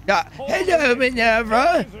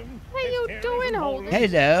 Minerva. What are you doing, Holden?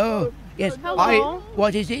 Hello. Yes. Hello?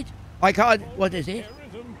 What is it? I can't. What is it?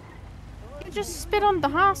 You just spit on the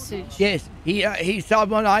hostage. Yes. He's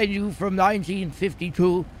someone I knew from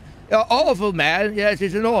 1952. Awful man. Yes,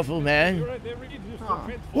 he's an awful man.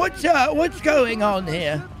 What's going on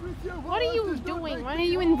here? What are you doing? Why are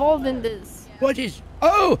you involved in this? What is?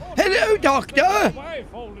 Oh, hello, doctor.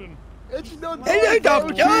 It's not Hello,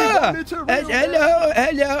 doctor. It's a real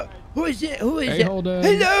Hello. Who is it? Who is it? Holden.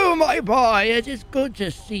 Hello, my boy. It is good to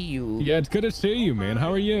see you. Yeah, it's good to see you, man.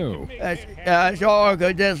 How are you? It's all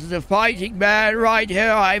good. This is a fighting man right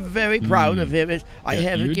here. I'm very proud of him. I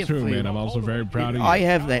have a gift too, for you. man. I'm also very proud of you. I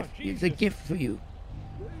have that. It's a gift for you.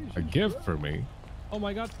 A gift for me? Oh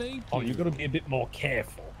my God, thank you. Oh, you got to be a bit more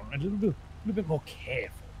careful. A little bit more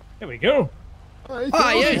careful. There we go.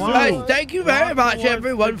 Yes, thank you very much,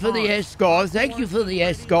 everyone, for the escort. Thank you for the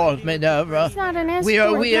escort, Minerva. It's not an escort.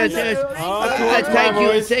 We are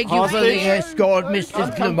thank you for the escort,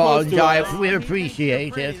 Mr. Clement. We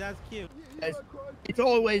appreciate it. It's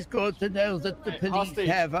always good to know that the police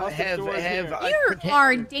have. You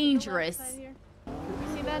are dangerous. You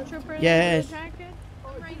see that, trooper? Yes. Right here, sir.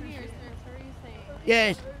 What are you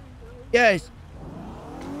saying?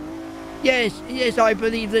 Yes, I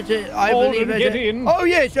believe that. Get in. Oh,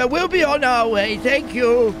 yes, we'll be on our way. Thank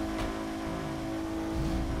you.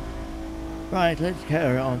 Right, let's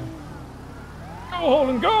carry on. Go,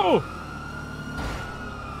 Holden, go!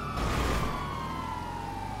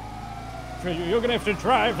 You're going to have to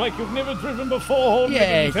drive like you've never driven before, Holden.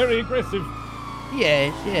 Yes. Very aggressive.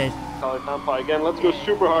 Yes. Call it Tampa again. Let's go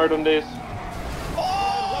super hard on this.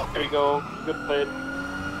 There you go. Good play.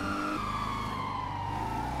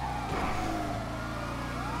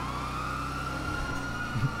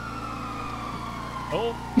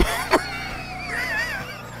 Oh.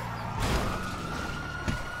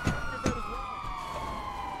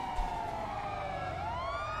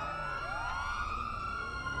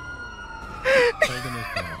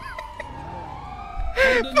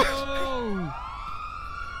 No!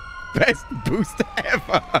 Best booster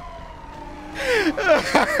ever.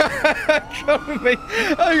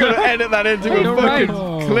 I'm gonna edit that into a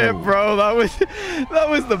fucking clip, bro. That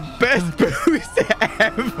was the best booster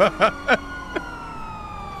ever.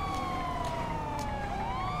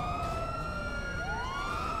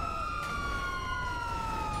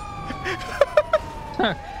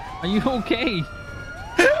 Are you okay?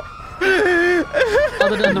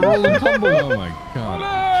 Other than the roll and tumble. Oh my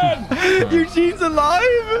god. Eugene's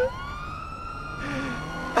alive.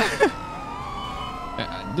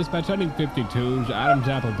 Dispatch, I need 52s, Adams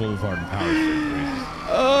Apple Boulevard and Power Street, please.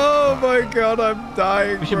 Oh my god, I'm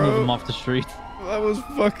dying, We should bro. move him off the street. That was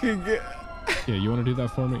fucking. Yeah, you want to do that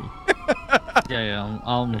for me? Yeah,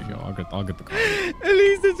 I'll move. There you go. I'll get the car. At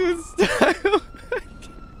least it's with style.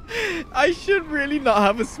 I should really not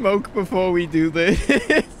have a smoke before we do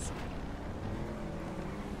this.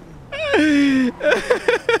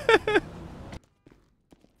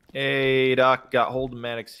 Hey, Doc, got Holden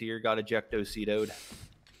Maddox here. Got ejecto-cetoed. Okay,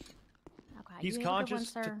 He's you have a good one, conscious.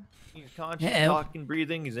 sir. He's conscious, Yeah. talking,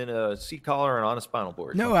 breathing. He's in a seat collar and on a spinal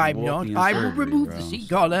board. No, I'm not. I will remove the seat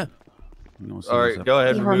collar. All right, go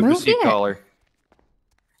ahead. He Remove the removed seat it. collar.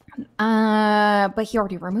 But he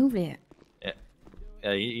already removed it.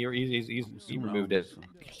 Yeah, he removed it.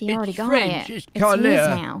 He already got French, it. it's It's his collar.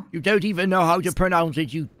 now. You don't even know how to pronounce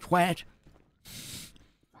it, you twat.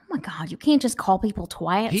 Oh my god, you can't just call people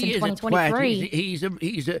twats He in is a twat.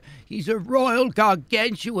 2023. He's a royal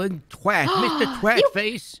gargantuan twat, Mr.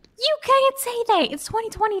 Twatface. You can't say that. It's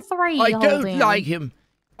 2023. I don't Holden. like him.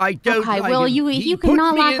 I don't Okay, like well, him. you He can puts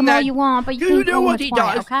not me like in him all that- you want, but you Do you can't know call him what a he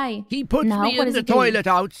twat, does? okay? He puts No, me what in does the he do? toilet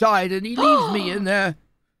outside and he leaves me in there.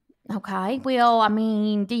 Okay, well, I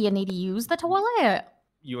mean, do you need to use the toilet?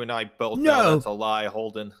 You and I both No. know that's a lie,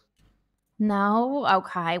 Holden. No?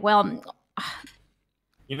 Okay, well,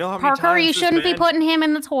 You know how many Parker, times you this shouldn't be man- putting him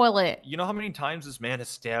in the toilet. You know how many times this man has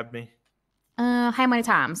stabbed me? How many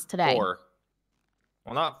times today? 4.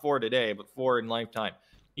 Well, not 4 today, but 4 in lifetime.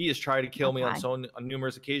 He has tried to kill me on Okay. on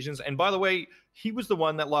numerous occasions. And by the way, he was the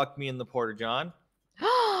one that locked me in the porta john.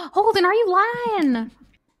 Holden, are you lying?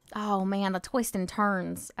 Oh man, the twists and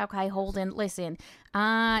turns. Okay, Holden, listen.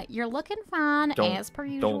 You're looking fine as per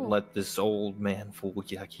usual. Don't let this old man fool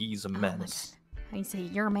you. He's a menace. I see,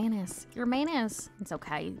 you're a menace. You're a menace. It's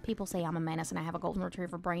okay. People say I'm a menace and I have a golden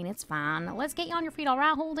retriever brain. It's fine. Let's get you on your feet, all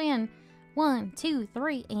right? Hold in. 1, 2,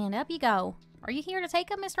 3, and up you go. Are you here to take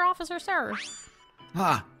him, Mr. Officer, sir?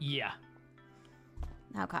 Ah, yeah.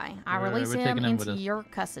 Okay, I We're release taking him him with into us. your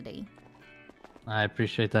custody. I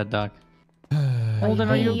appreciate that, Doc. Holden,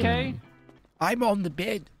 are you okay? I'm on the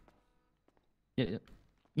bed. Yeah.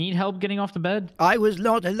 Need help getting off the bed? I was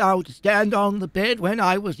not allowed to stand on the bed when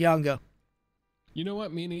I was younger. You know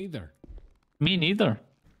what? Me neither. Me neither.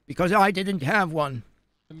 Because I didn't have one.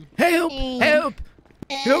 Help! Help!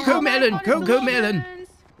 Coco Melon! Coco Melon!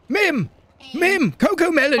 Mim! Mim!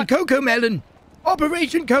 Coco Melon! Coco Melon!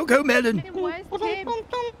 Operation Coco Melon!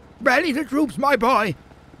 Rally the troops, my boy!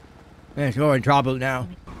 Yes, you're in trouble now.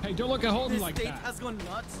 Hey, don't look at Holden like that. has gone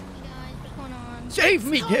nuts. Save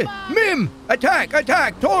me! Mim! Attack!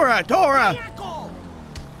 Attack! Tora! Tora!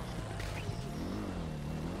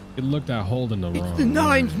 You looked at Holden the wrong The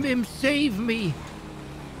nines, Mim! Save me!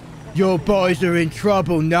 Your boys are in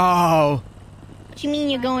trouble now! What you mean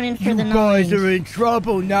you're going in for You the boys nines? are in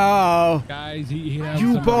trouble now! Guys, he has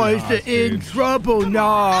You somebody boys are in hostage. trouble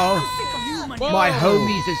now! My Whoa.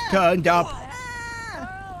 homies has turned up!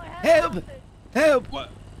 Help! Help! What?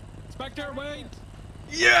 Spectre, wait!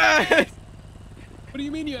 Yes! What do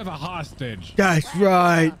you mean you have a hostage? That's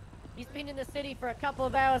right! He's been in the city for a couple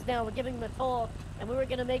of hours now. We're giving him a tour, and we were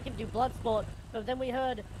gonna make him do blood sport, but then we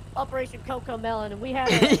heard Operation Coco Melon, and we had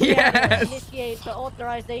to initiate the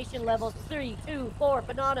authorization levels 3, 2, 4,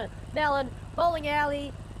 banana, melon, bowling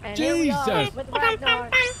alley, and here we are Jesus. with Ragnar,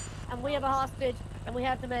 and we have a hostage, and we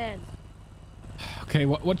have demands Okay,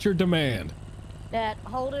 what's your demand? that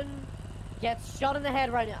Holden gets shot in the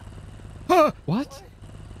head right now. Huh? What?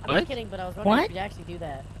 I'm not kidding, but I was wondering What? if you'd actually do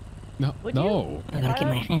that. No, Would no. you? I gotta get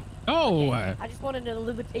my hand. No. I just wanted an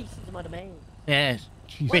illumination to my demands. Yes.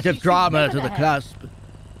 Jesus. Bit of drama to the cusp.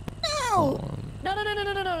 No!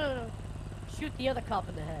 No. Shoot the other cop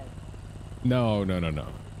in the head. No.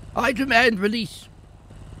 I demand release.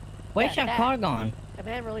 Where's your car gone?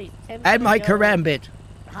 Command release. And my karambit.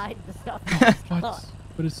 Hide the stuff. What?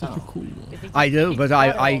 But it's such a cool. I do, but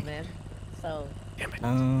I. So. Damn it.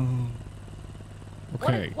 What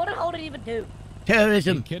Okay. did Holden even do?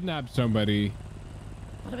 Terrorism. He kidnapped somebody.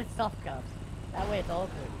 What if it's soft cuffs? That way it's awkward.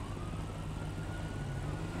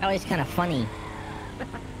 Oh, it's kind of funny.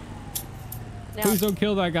 Now, Please don't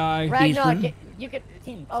kill that guy. Ragnar, you could.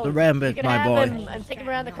 Oh, The Rambit, you can my have boy. him and take him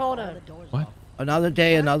around the corner. What? Another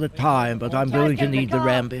day, another time, but I'm going to need the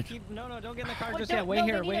Rambit. No, don't get in the car Wait, just yet. Wait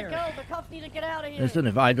here, wait here. The cops need to get out of here. Listen,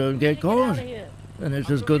 if I don't get caught, then it's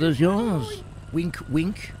as good as yours. Wink,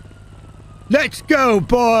 wink. Let's go,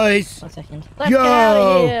 boys! 1 second. Let's get out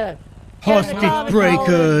of here. Hostage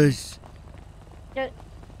breakers! Get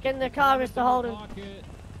in the car, Mr. Holden.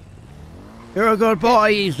 You're a good boy,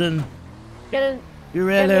 Ethan. Get in. You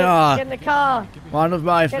really are. Get in the car. One of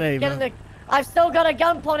my Get in favorites. I've still got a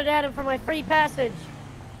gun pointed at him for my free passage.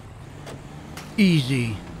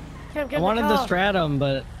 Easy. Get I in wanted the the car. stratum,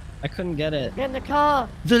 but I couldn't get it. Get in the car.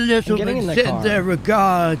 The little getting in men the send car. their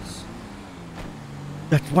regards.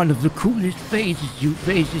 That's one of the coolest faces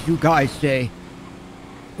you guys say.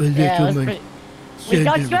 The little that's men pretty. send We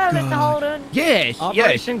got their you, Mr. regards. Holden. Yes, yes.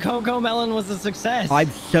 Operation Cocoa Melon was a success. I'm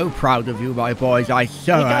so proud of you, my boys. I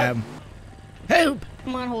so am. Help!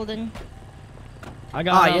 Come on, Holden. I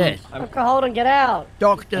got yes. Dr. Holden, get out.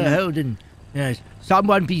 Dr. Holden. Yes.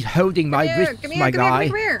 Someone be holding my wrists, my guy.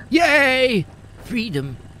 Come here. Yay!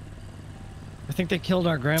 Freedom. I think they killed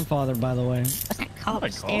our grandfather, by the way. What's that cop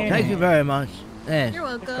staring? Thank you very much. Yes. You're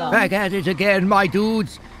welcome. Back at it again, my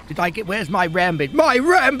dudes. Where's my Rambit? My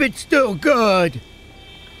Rambit's still good!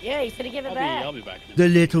 Yeah, he's gonna give it back. I'll be back. The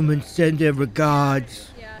little men send their regards.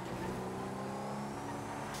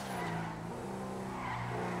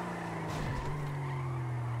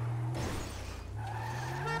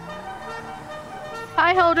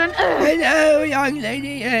 Hi, Holden. Hello, young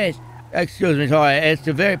lady. Yes. Excuse me, sorry. It's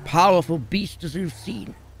a very powerful beast as you've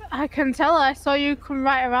seen. I can tell. I saw you come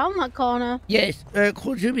right around that corner. Yes.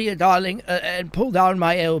 Could you be a darling and pull down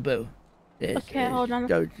my elbow? Yes, Okay, hold on.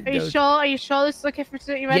 don't- Are you don't- sure? Are you sure this is okay for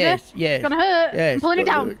you ready? Yes, It's yes. gonna hurt. Yes. I'm pulling it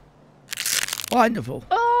down. Wonderful.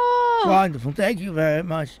 Oh! Wonderful. Thank you very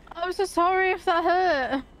much. I'm so sorry if that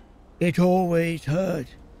hurt. It always hurt.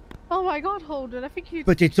 Oh my God, Holden! I think you.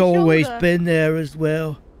 But it's always been there as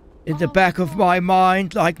well. In the back of my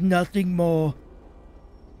mind, like nothing more.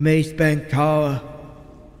 Mace Bank Tower.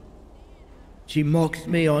 She mocks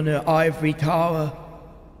me on her ivory tower.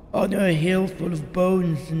 On her hill full of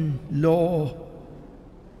bones and lore.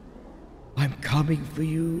 I'm coming for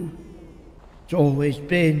you. It's always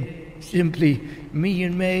been simply me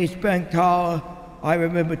and Mace Bank Tower. I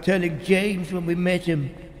remember telling James when we met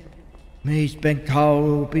him, Mace Bank Tower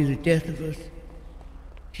will be the death of us.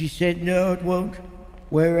 She said, no, it won't.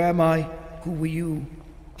 Where am I? Who are you?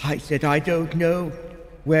 I said, I don't know.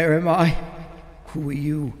 Where am I? Who are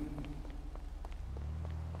you?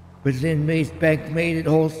 But then Mace Bank made it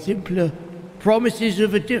all simpler. Promises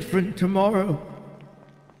of a different tomorrow.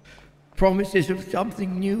 Promises of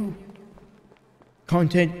something new.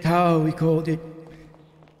 Content Tower, we called it.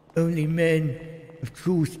 Only men of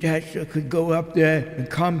true stature could go up there and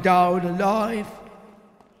come down alive.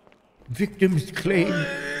 Victims claim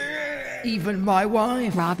even my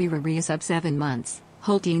wife. Robbie Raria's up 7 months.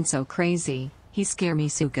 Holden so crazy. He scare me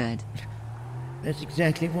so good. That's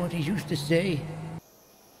exactly what he used to say.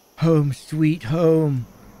 Home sweet home.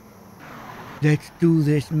 Let's do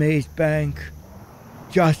this, Maze Bank.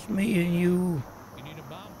 Just me and you. You need a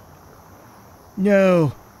bomb?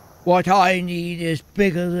 No. What I need is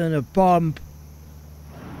bigger than a bomb.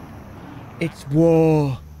 It's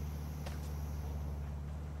war.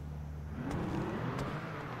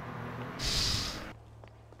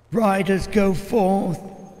 Riders go forth.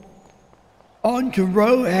 On to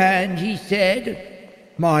Rohan, he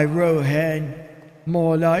said. My Rohan.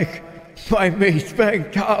 More like my Mace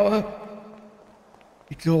Bank Tower.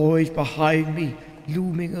 It's always behind me,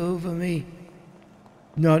 looming over me.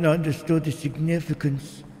 None understood the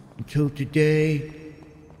significance until today.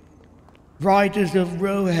 Riders of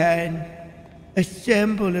Rohan,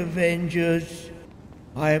 assemble Avengers.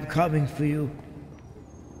 I am coming for you.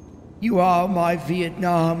 You are my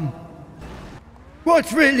Vietnam.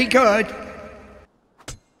 What's really good?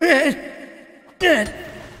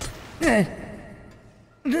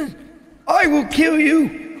 I will kill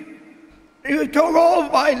you. You took all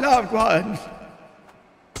my loved ones.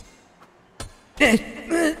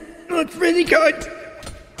 What's really good?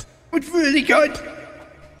 What's really good?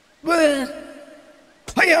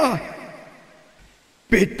 Hiya!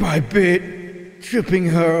 Bit by bit, stripping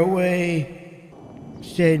her away.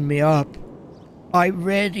 Send me up. I'm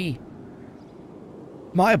ready.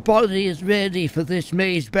 My body is ready for this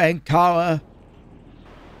Maze Bank Tower.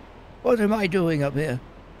 What am I doing up here?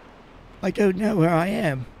 I don't know where I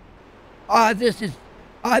am. This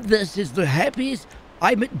is the happiest.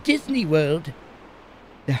 I'm at Disney World.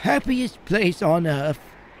 The happiest place on earth.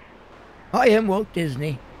 I am Walt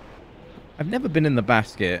Disney. I've never been in the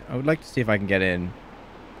basket. I would like to see if I can get in.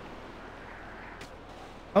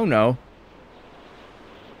 Oh no.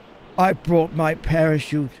 I brought my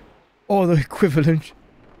parachute. Or the equivalent.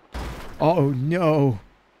 Oh no.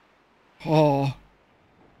 Oh.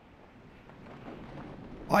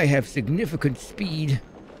 I have significant speed.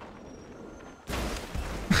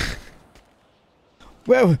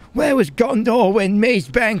 Where was Gondor when Maze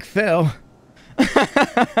Bank fell?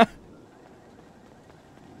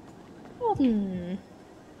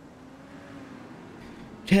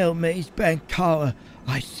 Tell Maze Bank Tower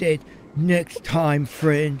I said next time,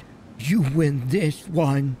 friend, you win this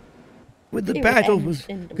one. When the battle was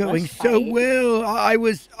going so well, I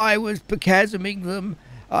was pacasming them.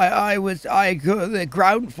 The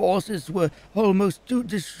ground forces were almost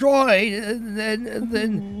destroyed, and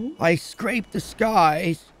then I scraped the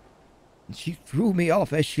skies. And she threw me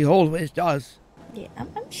off as she always does. Yeah,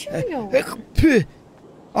 I'm sure you'll.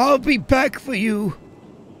 I'll be back for you.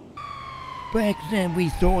 Back then we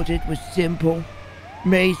thought it was simple.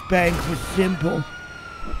 Maze Bank was simple.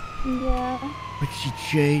 Yeah. But she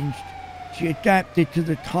changed. She adapted to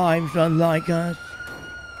the times unlike us.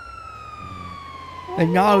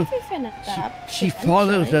 And now she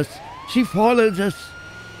follows us. She follows us.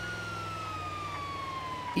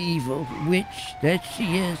 Evil witch that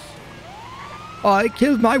she is. I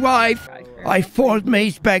killed my wife. I fought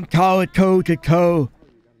Maze Bank Tower toe to toe.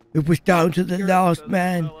 It was down to the last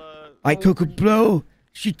man. I took a blow.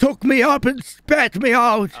 She took me up and spat me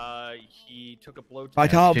out.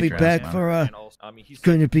 But I'll be back for her. It's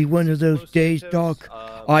going to be one of those days, Doc.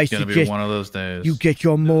 I suggest one of those days. you get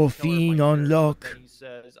your morphine on lock.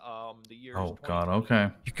 Oh God, okay.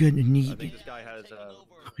 You're gonna need it.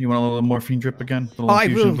 You want a little morphine drip again? A little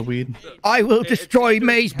infusion of the weed? I will destroy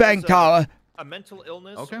Maze Bank Tower. A mental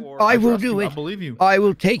illness? Okay. I will do it. I believe you. I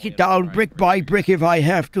will take it down brick by brick if I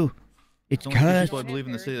have to. It's There's only two cursed. people I believe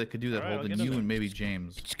in the city that could do that, Holden. You and maybe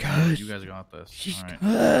James. It's cursed. You guys got this. She's All right.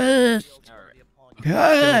 cursed. Scale of 1 to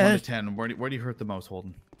Cursed. 10. Where do you hurt the most,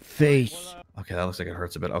 Holden? Face. Okay, that looks like it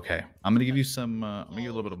hurts a bit. Okay, I'm gonna give you some. I'm gonna give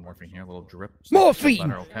you a little bit of morphine here, a little drip. Morphine!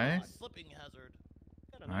 Better, okay.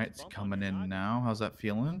 All right, it's coming in now. How's that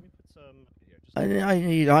feeling? I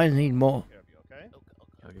need more.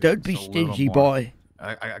 Don't be stingy, boy.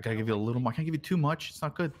 I gotta give you a little more. I can't give you too much. It's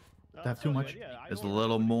not good to have too much. There's a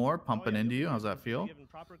little more pumping into you. How's that feel?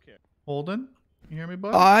 Holden, you hear me,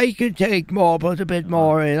 bud? I could take more, but a bit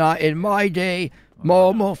more. In my day,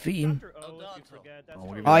 more morphine.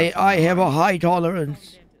 I have a high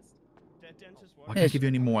tolerance. I can't give you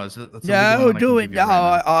any more. That's No, do it now.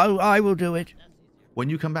 I will do it. When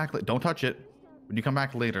you come back, don't touch it. When you come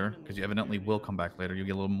back later, because you evidently will come back later, you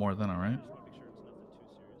get a little more then, all right?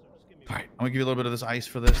 All right, I'm gonna give you a little bit of this ice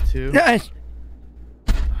for this too. Yes.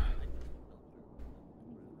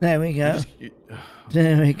 There we go.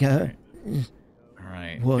 There we go. All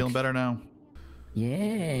right, What? feeling better now?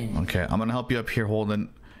 Yeah. Okay, I'm gonna help you up here, Holden.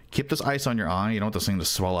 Keep this ice on your eye. You don't want this thing to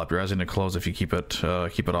swell up. Your eyes are gonna close if you keep it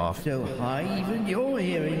off. So high, even you're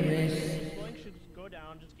hearing this.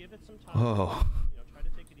 Oh.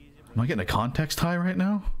 Am I getting a context high right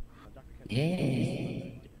now?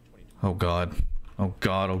 Yeah. Oh God. Oh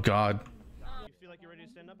God. Oh God. You feel like you're ready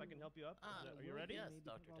to stand up? I can help you up. Are you ready? Yes,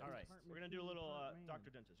 doctor. All right. We're gonna do a little doctor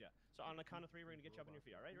dentist. Yeah. So on the count of 3, we're gonna get you up on your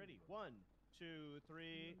feet. All right. Ready? 1, 2,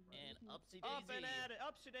 3, and upsy daisy. Up and at it.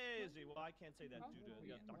 Upsy daisy. Well, I can't say that due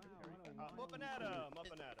to Dr. Perry. Up and at him. Up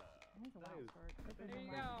and at him. There you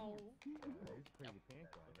go.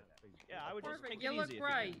 Yeah, I would just take it You easy. look if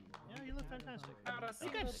great. Yeah, you look fantastic. Got a I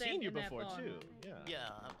think single I've seen dent you in that before bun. too. Yeah.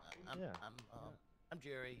 Yeah, I'm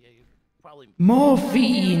Jerry. Yeah, you probably.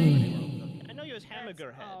 Morphine. I know you as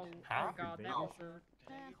Hamburger Head. Oh God, that was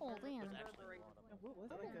hold in.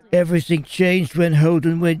 Everything changed when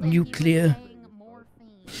Holden went nuclear.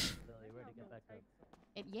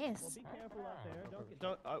 Yes.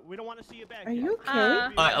 We don't want to see you back. Are you okay?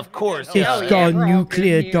 Of course. It's gone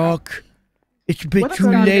nuclear, Doc. It's a bit too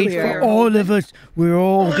late for all of us. We're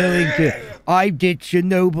all going to. I did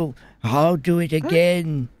Chernobyl. I'll do it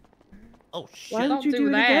again. Oh shit! Why Don't did you do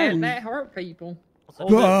it that. again? That hurt people.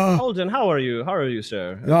 Holden, how are you? How are you,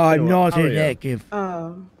 sir? I'm not inactive.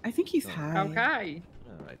 I think he's high. Okay.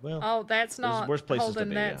 All right. Well. Oh, that's not worse places to Holden.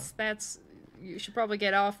 be, That's. You should probably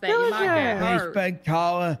get off that. You might get Maze hurt. Bank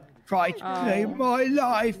Tower tried to save my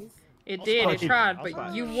life. It did. It tried,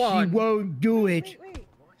 but you She won. won't do it.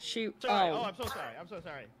 She. Sorry. Oh. I'm so sorry. I'm so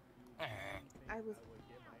sorry. I was.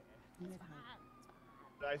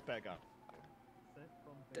 The ice pack up.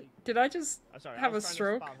 Did I just I'm sorry. have a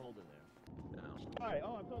stroke? Sorry.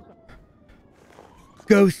 Oh, I'm so sorry.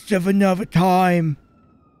 Ghosts of another time.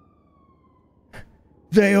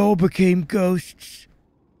 They all became ghosts.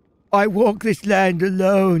 I walk this land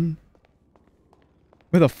alone.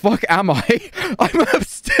 Where the fuck am I? I'm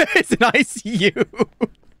upstairs and I see you.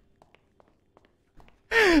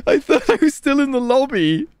 I thought I was still in the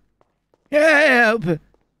lobby. Help!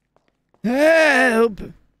 Help!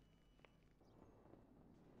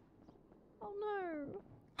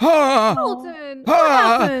 Holden, what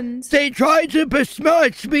happened? They tried to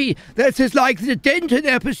besmirch me. This is like the Denton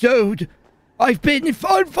episode. I've been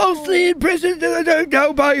falsely imprisoned and I don't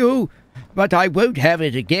know by who. But I won't have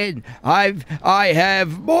it again. I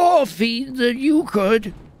have more morphine than you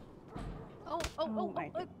could.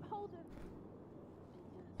 Holden.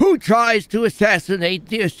 Who tries to assassinate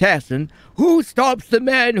the assassin? Who stops the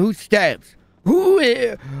man who stabs?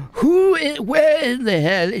 Where in the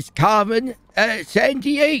hell is Carmen San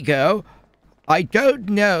Diego? I don't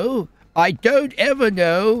know. I don't ever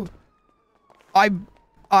know. I'm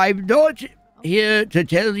not here to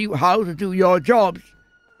tell you how to do your jobs.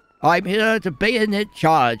 I'm here to bayonet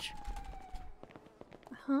charge.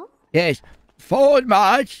 Huh? Yes. Forward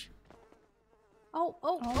march. Oh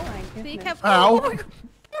my goodness. Be careful. Ow.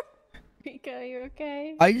 Rico, you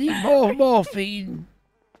okay? I need more morphine.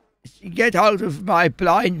 Get out of my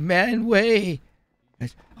blind man way.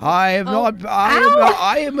 I am not.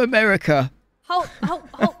 I am America. Hold.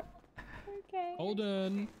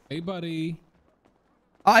 Holden. Hey, buddy.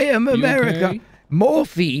 I am You America. okay?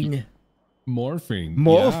 Morphine. Morphine.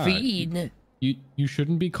 Morphine. Yeah. You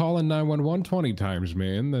shouldn't be calling 911 20 times,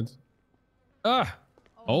 man. That's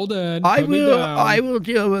Holden. I put me will. down. I will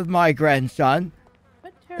deal with my grandson.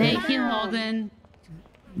 Thank you, Holden.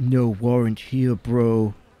 No warrant here,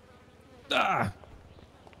 bro. Ah.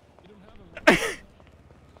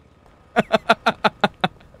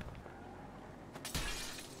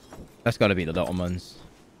 That's got to be the little ones.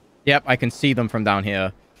 Yep, I can see them from down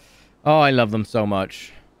here. Oh, I love them so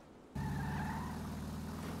much.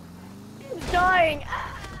 He's dying.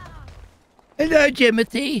 Hello,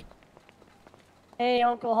 Timothy. Hey,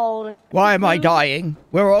 Uncle Holden. Why am I dying?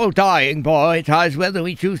 We're all dying, boy. It has whether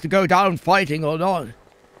we choose to go down fighting or not.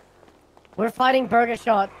 We're fighting burger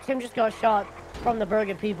shot. Tim just got shot from the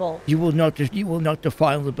burger people. You will not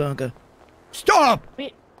defile the burger. Stop!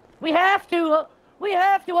 We have to. We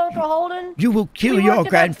have to, Uncle Holden. You will kill We your worked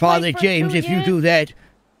at that grandfather, place for James, 2 if you years. do that.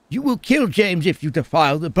 You will kill James if you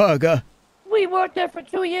defile the burger. We worked there for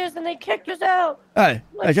 2 years and they kicked us out. Oh, Like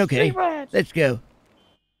that's okay. street rats. Let's go.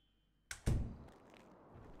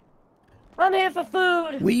 I'm here for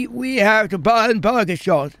food. We have to burn burger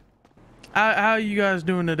shot. How you guys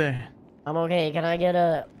doing today? I'm okay. Can I get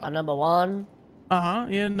a number one? Uh-huh.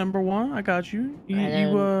 Yeah, number one. I got you. You And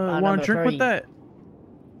then, want number to drink 3. with that?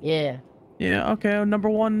 Yeah. Yeah, okay. Number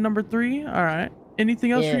 1, number 3. All right.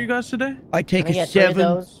 Anything else Yeah. for you guys today? I take Can I a get 3 of 7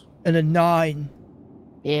 those? and a 9.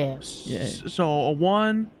 Yeah. So a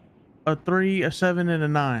 1, a 3, a 7, and a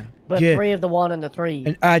 9. But Yeah. 3 of the 1 and the 3.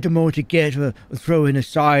 And add them all together and throw in a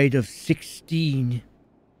side of 16.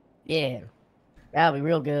 Yeah. That'll be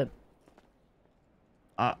real good.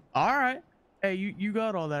 All right. Hey, you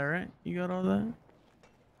got all that, right? You got all that?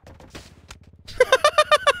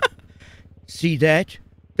 See that?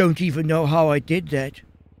 Don't even know how I did that.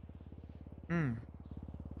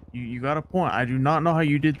 You got a point. I do not know how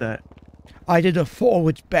you did that. I did a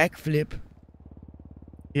forwards backflip.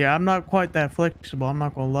 Yeah, I'm not quite that flexible. I'm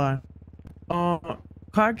not gonna lie.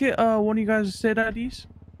 Can I get one of you guys' state IDs?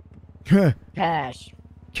 Cash.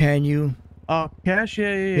 Can you? Cash?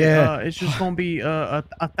 Yeah. Yeah. It's just gonna be a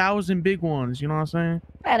 1,000 big ones. You know what I'm saying?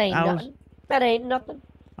 That ain't nothing. That ain't nothing.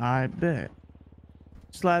 I bet.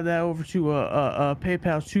 Slide that over to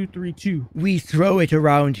PayPal 232. We throw it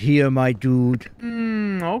around here, my dude.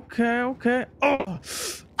 Okay. Oh!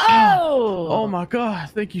 Oh my God!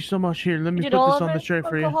 Thank you so much. Here, let me You put did all this of on the it, tray for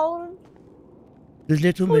Uncle you. Holden? The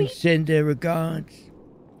little men send their regards.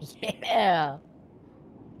 Yeah.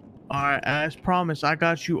 All right, as promised, I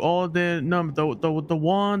got you all the number, the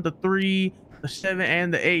 1, the 3, the 7,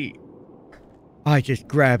 and the 8. I just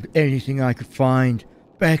grabbed anything I could find.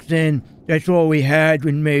 Back then, that's all we had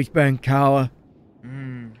in Maze Bank Tower.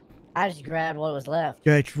 I just grabbed what was left.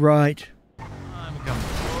 That's right.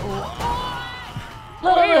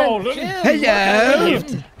 Little Hello.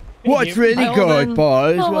 What's really good,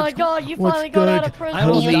 boys? Oh my What's- God, you what's finally got out of good? prison.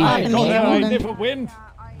 Holy- I never win.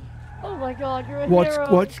 Oh my God, you're a What's hero.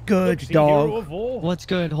 good, Oopsie, hero dog? of all. What's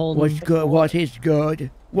good, Holden? What's good? What is good?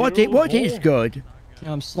 What is good?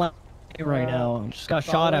 I'm slapping right now. Just got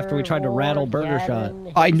shot after we tried to rattle Burger Shot.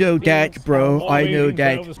 I know that, bro. I know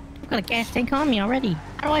that. I've got a gas tank on me already.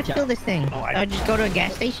 How do I fill this thing? Do I just go to a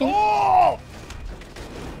gas station? Oh!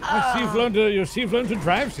 I see you've learned to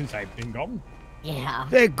drive since I've been gone. Yeah.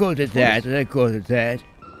 They're good at that. They're good at that.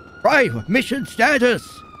 Right, mission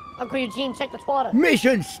status. Uncle Eugene, check the Twitter.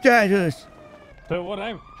 Mission status.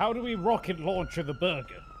 So how do we rocket launcher the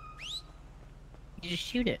burger? You just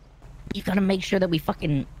shoot it. You gotta make sure that we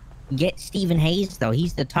fucking get Stephen Hayes, though.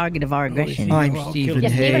 He's the target of our aggression. I'm Stephen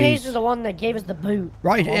Hayes. Stephen Hayes is the one that gave us the boot.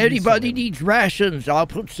 Right, everybody needs rations. I'll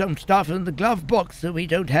put some stuff in the glove box so we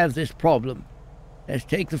don't have this problem. Let's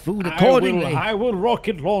take the food accordingly. I will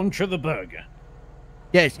rocket launcher the burger.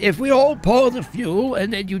 Yes, if we all pour the fuel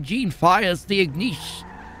and then Eugene fires the ignition.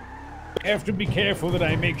 I have to be careful that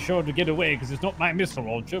I make sure to get away because it's not my missile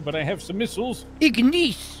launcher, but I have some missiles.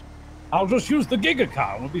 Ignition! I'll just use the Giga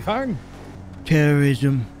car. We'll be fine.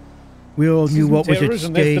 Terrorism. We all knew what was at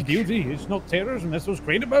Terrorism, that's the stake. beauty. It's not terrorism. That's what's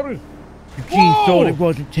great about it. Eugene thought it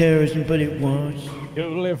wasn't terrorism, but it was. Go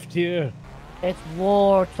left here. It's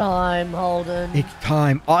wartime, Holden. It's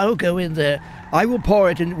time. I'll go in there. I will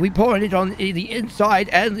pour it, and we pour it on the inside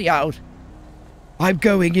and the out. I'm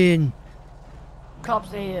going in.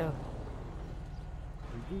 Cops are here.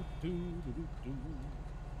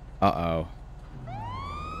 Uh-oh.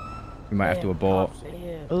 We might have to abort. Cops are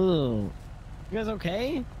here. Ooh. You guys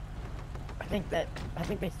okay? I think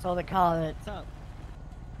they saw the car. What's up?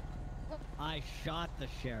 I shot the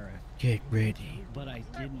sheriff. Get ready. But I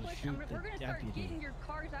didn't shoot the deputy. Your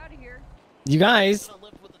cars out of here. You guys,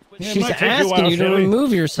 she's asking you to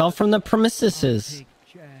remove yourself from the premises.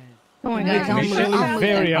 Oh my God, Making Shelly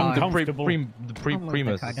very uncomfortable. The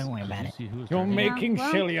premise. Don't worry about it. You're making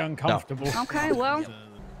Shelly uncomfortable. Okay, well.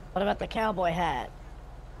 What about the cowboy hat?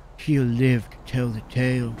 He'll live to tell the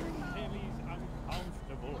tale.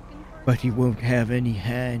 But he won't have any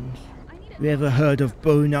hands. You ever heard of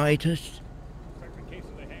bonitis?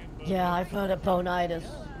 Yeah, I've heard of bonitis.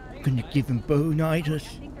 Gonna give him bonitis.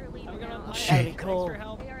 That'd be Shit. cool.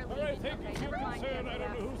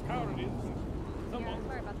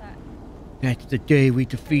 That's the day we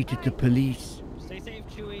defeated the police. Stay safe,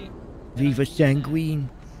 Chewie. Viva Sanguine.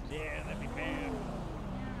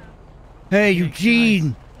 Hey,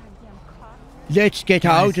 Eugene! Let's get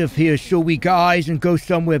out of here, shall we, guys, and go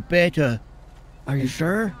somewhere better. Are you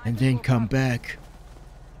sure? And then come back.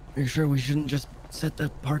 Are you sure we shouldn't just set the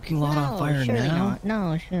parking lot on fire surely now? not.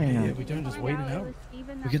 No, surely not. Yeah, we don't just wait it out.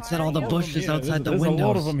 We could set all the bushes outside the There's windows. a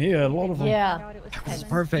lot of them here, a lot of them. Yeah. This is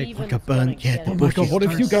perfect. Like a burnt cat. Oh my God, what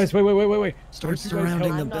if you guys, wait. Start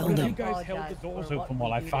surrounding the What if you building. guys held the doors open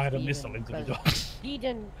while I fired a missile into the door? He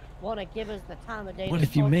didn't want to give us the time of day. What to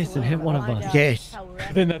if you talk miss to and him hit one of find us? out Yes. how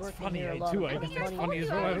we're Then that's working funny, here a I lot too. of I think money. that's funny as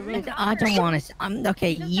well. I don't know. I don't want to. I'm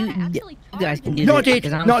okay. You guys can do Not this. it!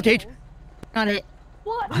 'cause I'm- Not it! Not it.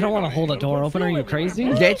 What? I don't want to hold a door open. Are you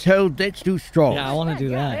crazy? Let's do straws. Yeah, I want to do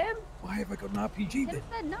that. Why have I got an RPG then?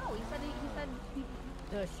 Said no. He said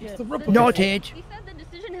The shit. the replica. Not it. He said the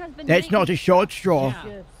decision has been That's made. not a short straw.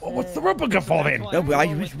 Well, what's the replica for then? No, we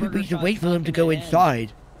need to wait for them to go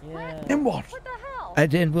inside. Yeah. Then what? What the hell?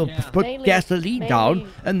 And then we'll put Mainly- gasoline down,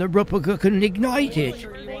 mainly- and the replica can ignite it.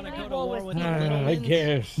 I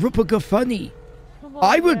guess. Replica funny.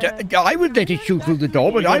 I would let it shoot through the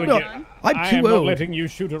door, but I'm not. I'm I too am not old. letting you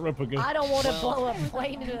shoot a replica. I don't want to blow a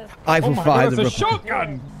plane into the... I will fire the That's a replica.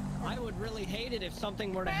 shotgun! I would really hate it if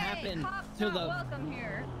something were to happen to the. Welcome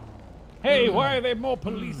here. Hey, why are there more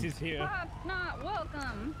polices here? Cops not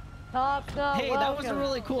welcome. Cops not Hey, that was a welcome.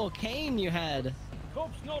 really cool cane you had.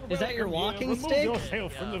 Cops not Is that your welcome here. walking stick? Remove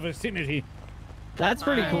yourself from the vicinity. That's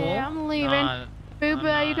pretty cool. Yeah, I'm leaving.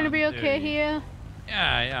 Booba, are you gonna be okay here?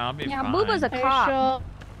 Yeah, I'll be Yeah, fine. Booba's a Are you cop.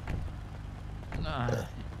 sure?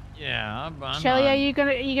 Yeah, I'm Shelly, are you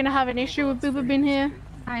gonna have an issue with Booba being here?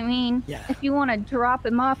 I mean, Yeah. if you want to drop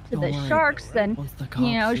him off to Don't the worry. sharks, then Once the you cops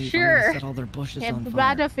know, leave, I'm sure. gonna set all their bushes Yeah, on but I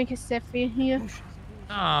fire. don't think it's safe for you here.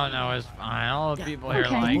 Oh, no, it's fine. All the people here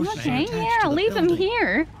Okay, like bushes me. okay, attached yeah, to the leave him building.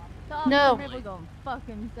 here. No.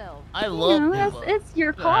 I You love know, Booba. it's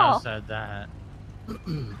your Who call. said that?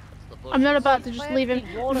 I'm not about to just leave him.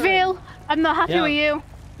 Vale, I'm not happy Yeah. with you.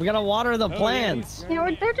 We gotta water the plants. You know,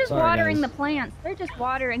 they're just Sorry, watering guys. the plants. They're just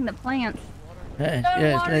watering the plants. Yes,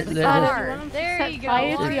 There Set you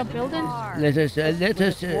fire go. to your building. let us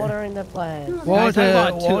Watering the plants. Guys, water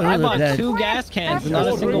I the bought plant. two gas cans and not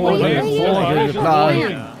a Water, single water, one. Water the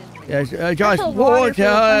plant. Yes, just That's a water for the water.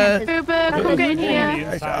 plants. Booba, come get in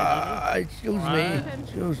here. Yes, excuse me.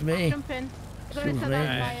 Excuse me. Jump in. Go Excuse set me.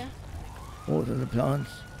 that fire. Water the plants.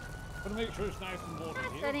 Gotta make sure it's nice and watered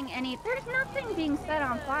Not here. setting any. There's nothing being set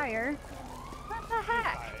on fire. What the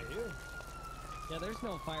heck? Yeah, there's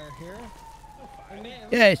no fire here.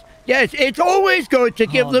 Yes, yes, it's always good to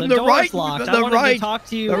give them the right, locked. the right, talk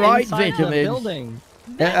to you the right inside the vitamins, building.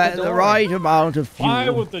 the right amount of fuel. Why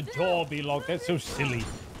would the door be locked? That's so silly.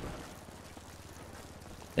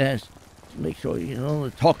 Yes, make sure you get all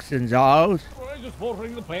the toxins out. Why just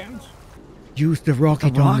watering the plants? Use the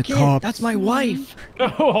rocket on the cob. That's my wife. No,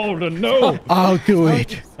 Holden, no. I'll do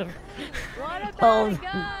it.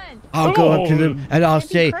 I'll go up to them and I'll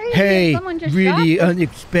say, "Hey, really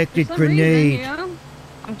unexpected grenade."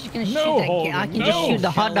 I'm just gonna shoot that. I can just shoot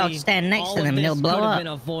the hot dog stand next to them and it'll blow could have up. been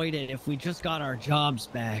avoided if we just got our jobs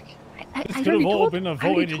back. This could have all been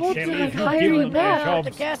avoided, Shelly, if you'd given them their jobs.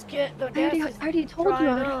 The gas kit, the gas is I already told you.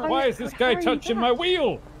 Why is this guy touching my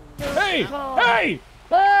wheel? Hey! Hey!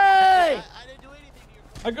 Hey!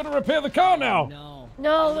 I gotta repair the car now.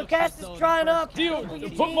 No, the gas is drying up.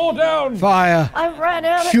 Put more down. Fire. I ran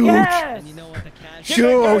out of Shoot. gas.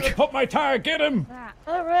 Shoot. Put my tire. Get him.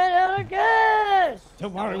 I ran out of gas.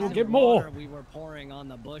 Don't worry, we'll get more. We were pouring on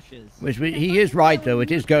the bushes. He is right though.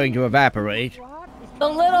 It is going to evaporate. The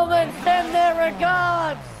little men send their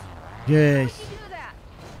regards. Yes.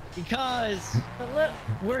 Because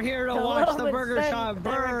we're here to watch the burger shop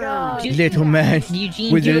burn. Little man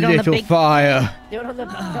Eugene, with do a it on the little big- fire. Do it on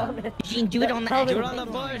the Eugene, do it on the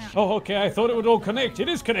bush. Oh, okay. I thought it would all connect. It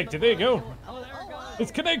is connected. There you go.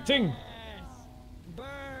 It's connecting.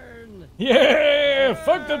 Burn. Yeah!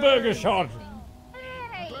 Fuck the burger shot.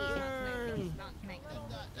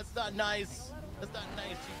 That's not nice. That's not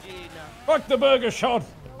nice, Eugene. Fuck the burger shot.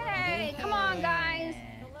 Hey, come on, guys.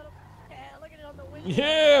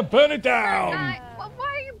 Yeah, burn it down. Why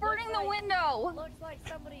are you burning the window? Looks like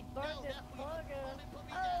somebody burned this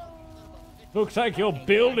burger. Looks like your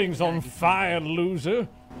building's on fire, loser.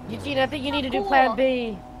 Eugene, I think you need to do Plan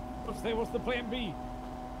B. What's the plan B?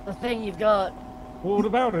 The thing you've got. Well, what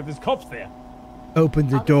about it? There's cops there. Open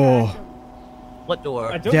the door. What door?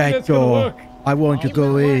 I don't think That that's gonna door. work. I want to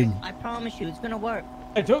go in. I promise you, it's gonna work.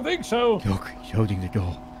 I don't think so. Look, he's holding the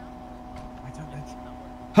door.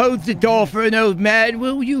 Hold the door for an old man,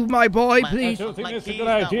 will you, my boy, please? I don't think that's a good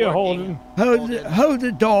idea, Holden. Hold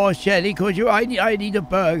the door, Shelly, cause I need a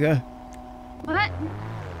burger. What?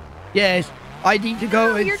 Yes, I need to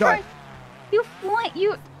go You're inside. Wait,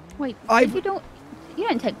 you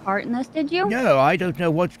didn't take part in this, did you? No, I don't know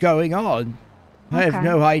what's going on. I have Okay.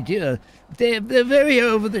 no idea. They're very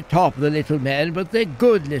over the top, the little men, but they're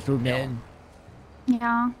good little men.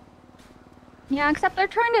 Yeah. Yeah, except they're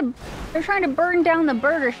trying to burn down the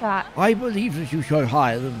burger shop. I believe that you should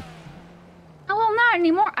hire them. Oh, well, not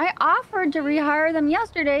anymore. I offered to rehire them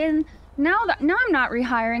yesterday, and now I'm not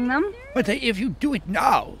rehiring them. But if you do it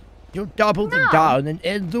now, you'll double them No. down and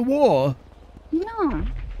end the war. No.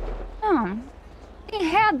 They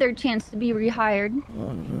had their chance to be rehired.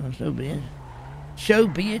 Oh, so be it. So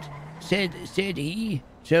be it, said he.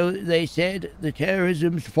 So they said the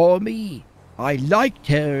terrorism's for me. I like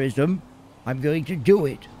terrorism. I'm going to do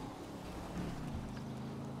it.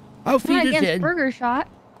 Auf Not against Wiedersehen. burger shot.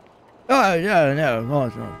 Oh, no.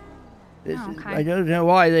 Okay. I don't know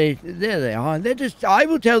why there they are. I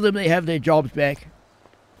will tell them they have their jobs back.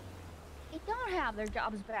 They don't have their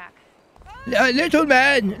jobs back. Little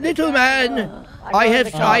man, I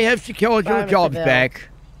have secured your jobs back.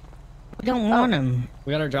 We don't want them.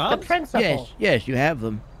 We got our jobs? Yes, you have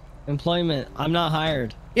them. Employment. I'm not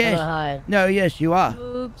hired. Yes. No, yes, you are.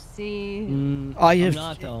 Oopsie. I have. I'm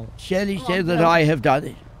not, though. Shelley said that I have done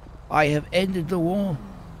it. I have ended the war.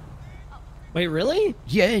 Wait, really?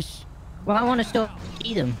 Yes. Well, I want to still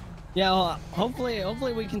eat them. Yeah, well, hopefully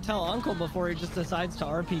we can tell Uncle before he just decides to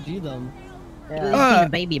RPG them. He's been a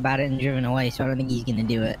baby about it and driven away, so I don't think he's gonna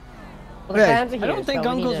do it. I don't think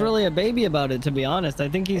Uncle's really a baby about it, to be honest. I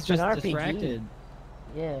think he's just an RPG. distracted.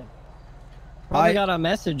 Yeah. Probably got a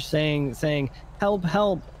message saying, help,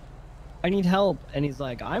 I need help. And he's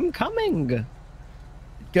like, I'm coming.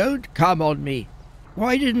 Don't come on me.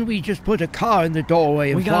 Why didn't we just put a car in the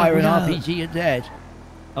doorway and fire an RPG at that?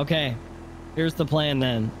 Okay, here's the plan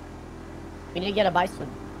then. We need to get a bison.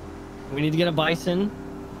 We need to get a bison.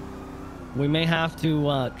 We may have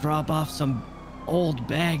to drop off some old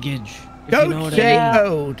baggage. If Don't you know what say I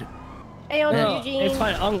mean. old. Hey, No, Eugene. it's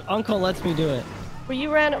fine. Uncle lets me do it. Well, you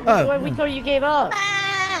ran. We thought you gave up.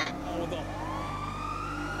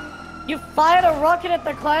 You fired a rocket at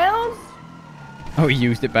the clowns? Oh, he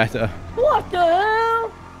used it better. What the hell?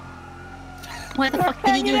 Why the fuck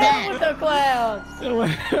did he do Hanging out that? with the clowns.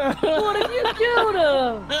 What did you do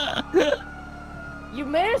to him? You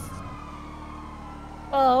missed?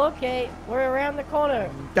 Oh, okay. We're around the corner.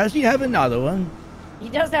 Does he have another one? He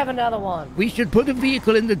does have another one. We should put a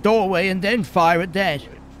vehicle in the doorway and then fire at that.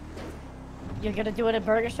 You're gonna do it at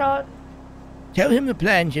Burger Shot? Tell him the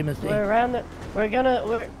plan, Timothy. We're around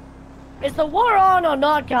the. Is the war on or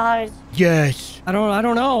not, guys? Yes. I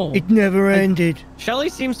don't know. It never ended. Shelly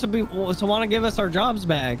seems to want to give us our jobs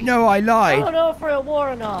back. No, I I lied. don't know if we're at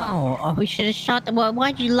war or not. Oh, we should have shot them. Well,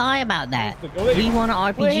 why'd you lie about that? We're We want to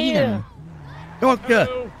RPG them.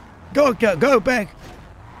 Doctor, go back.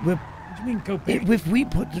 What do you mean go back? If we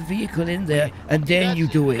put the vehicle in there and then you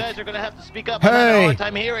do You it. guys are gonna have to speak up. I'm having a Hey, hard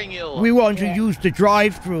time hearing you. we want to use the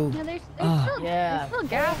drive-through. Yeah, there's Yeah. still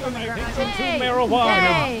gas on the ground. Hey, marijuana.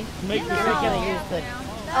 Hey, Make We're this gonna use the.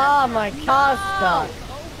 Oh, my car's stuck.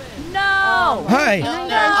 No! Hey, no,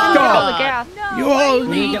 stop. gas. You all We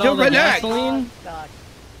need get to all the relax. gasoline?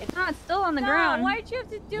 No, it's still on the ground. Why'd you have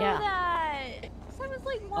to do Yeah. that? Someone's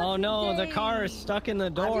like, Oh no, the car is stuck in the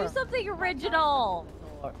door. do something original.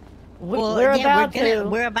 Well, We're yeah, about to.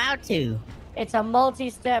 We're about to. It's a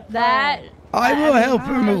multi-step That. plan. I will help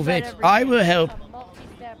remove it. I will help. It's a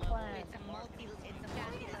multi-step plan.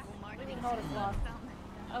 Hold it, Floss.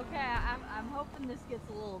 Okay, I'm hoping this gets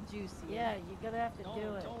a little juicy. Yeah, you're gonna have to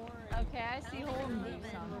do it. Okay, I see Holden do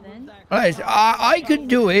something. Yes, I can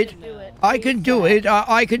do it. I can do it.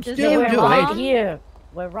 I can still We're do right it. here.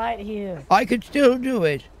 We're right here. I can still do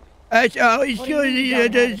it. It's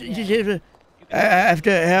have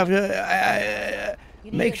to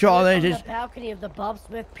make sure that On it's the balcony of the Bob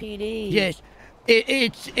Smith PD. yes.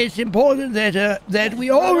 It's important that we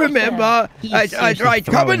all remember. Right,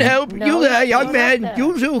 come and help. No, You there, young not man. that.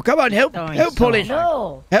 You too. Come on, help pull it.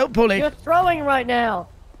 No. Help pull You're it. throwing right now.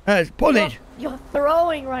 Pull it. You're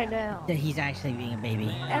throwing right now. That he's actually being a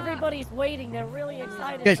baby. Everybody's waiting. They're really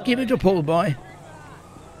excited. Just give it a pull, boy.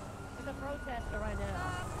 There's a protester right now.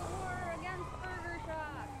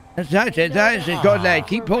 That's it. That's it. Good lad.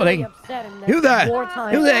 Keep pulling. Upset and You there.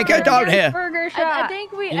 wartime. You there. Get down here. Burger I shot.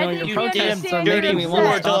 think we. You know, I your think we protests understand are your dirty. We want to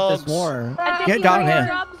upset. stop this war. I think Get we down want our here.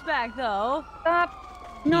 jobs back, though. Stop.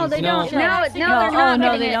 No, they No. don't. Now they're not no,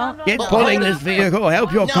 getting they it. don't. Get pulling this vehicle.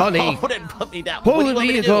 Help your colleague. Don't put me down. Pull What do the you want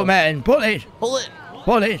me to vehicle, do? man. Pull it. Pull it.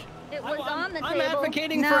 Pull it. It was on the I'm table.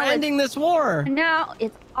 advocating Now for it's- ending this war. Now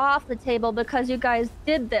it's off the table because you guys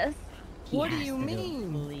did this. What do you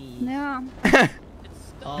mean? Yeah.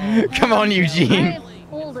 Come on, Eugene. I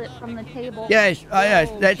pulled it from the table. Yes.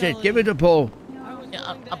 Yes. That's it. Give it a pull.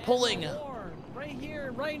 Yeah, I'm pulling. Right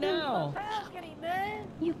here, right now. Balcony, man.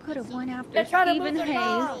 You could have went after They're trying to Stephen move the Hayes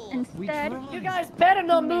car. instead. You guys better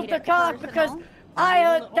not move the car because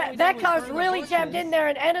that car's really jammed in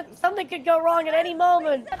there and something could go wrong at any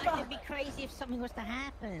moment. It'd be crazy if something was to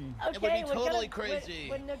happen. Okay, It would be we're totally gonna, crazy.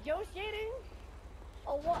 We're negotiating?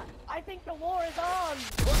 Or what? I think the war is on.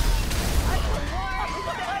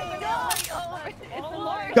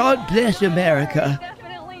 God bless America.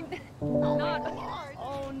 Definitely.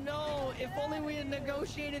 Oh no! If only we had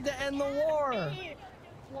negotiated to end the war.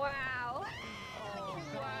 Wow.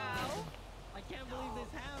 Wow! I can't believe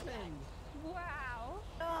this happened. Wow.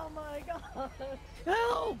 Oh my god.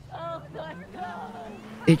 Help! Oh my god.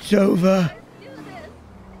 It's over.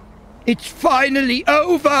 It's finally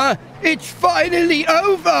over. It's finally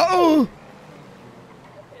over. Oh.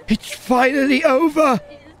 It's finally over.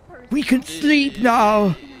 We can sleep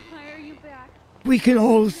now. We can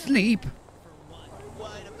all sleep.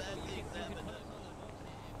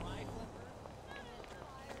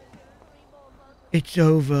 It's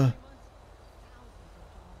over.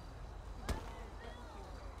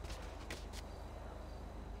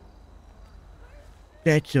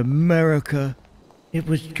 That's America. It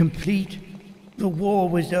was complete. The war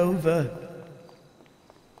was over.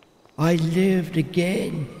 I lived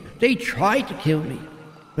again. They tried to kill me,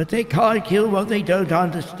 but they can't kill what they don't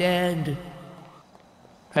understand.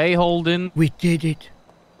 Hey, Holden. We did it.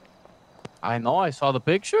 I know, I saw the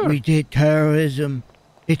picture. We did terrorism.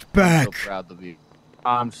 It's back. I'm so proud of you.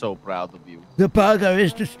 I'm so proud of you. The burger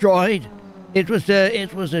is destroyed.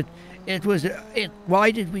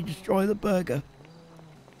 Why did we destroy the burger?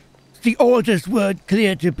 The orders weren't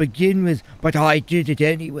clear to begin with, but I did it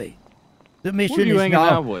anyway. The mission you is hanging now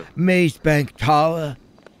out with? Maze Bank Tower.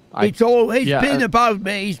 It's always yeah, been about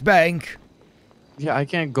Maze Bank. Yeah, I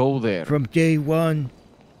can't go there. From day one.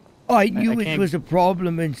 I knew it can't- was a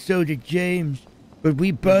problem, and so did James. But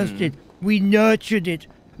we birthed it. We nurtured it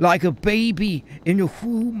like a baby in a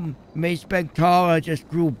womb. Maze Bank Tower just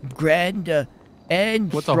grew grander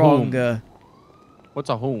and What's a whom? stronger. What's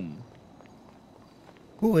a whom?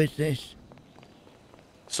 Who is this?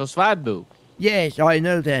 So Svadu. Yes, I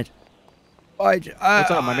know that. What's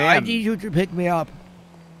up, my I man? need you to pick me up.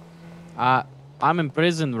 I'm in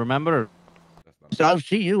prison, remember? So I'll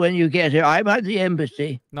see you when you get here. I'm at the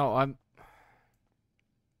embassy. No, I'm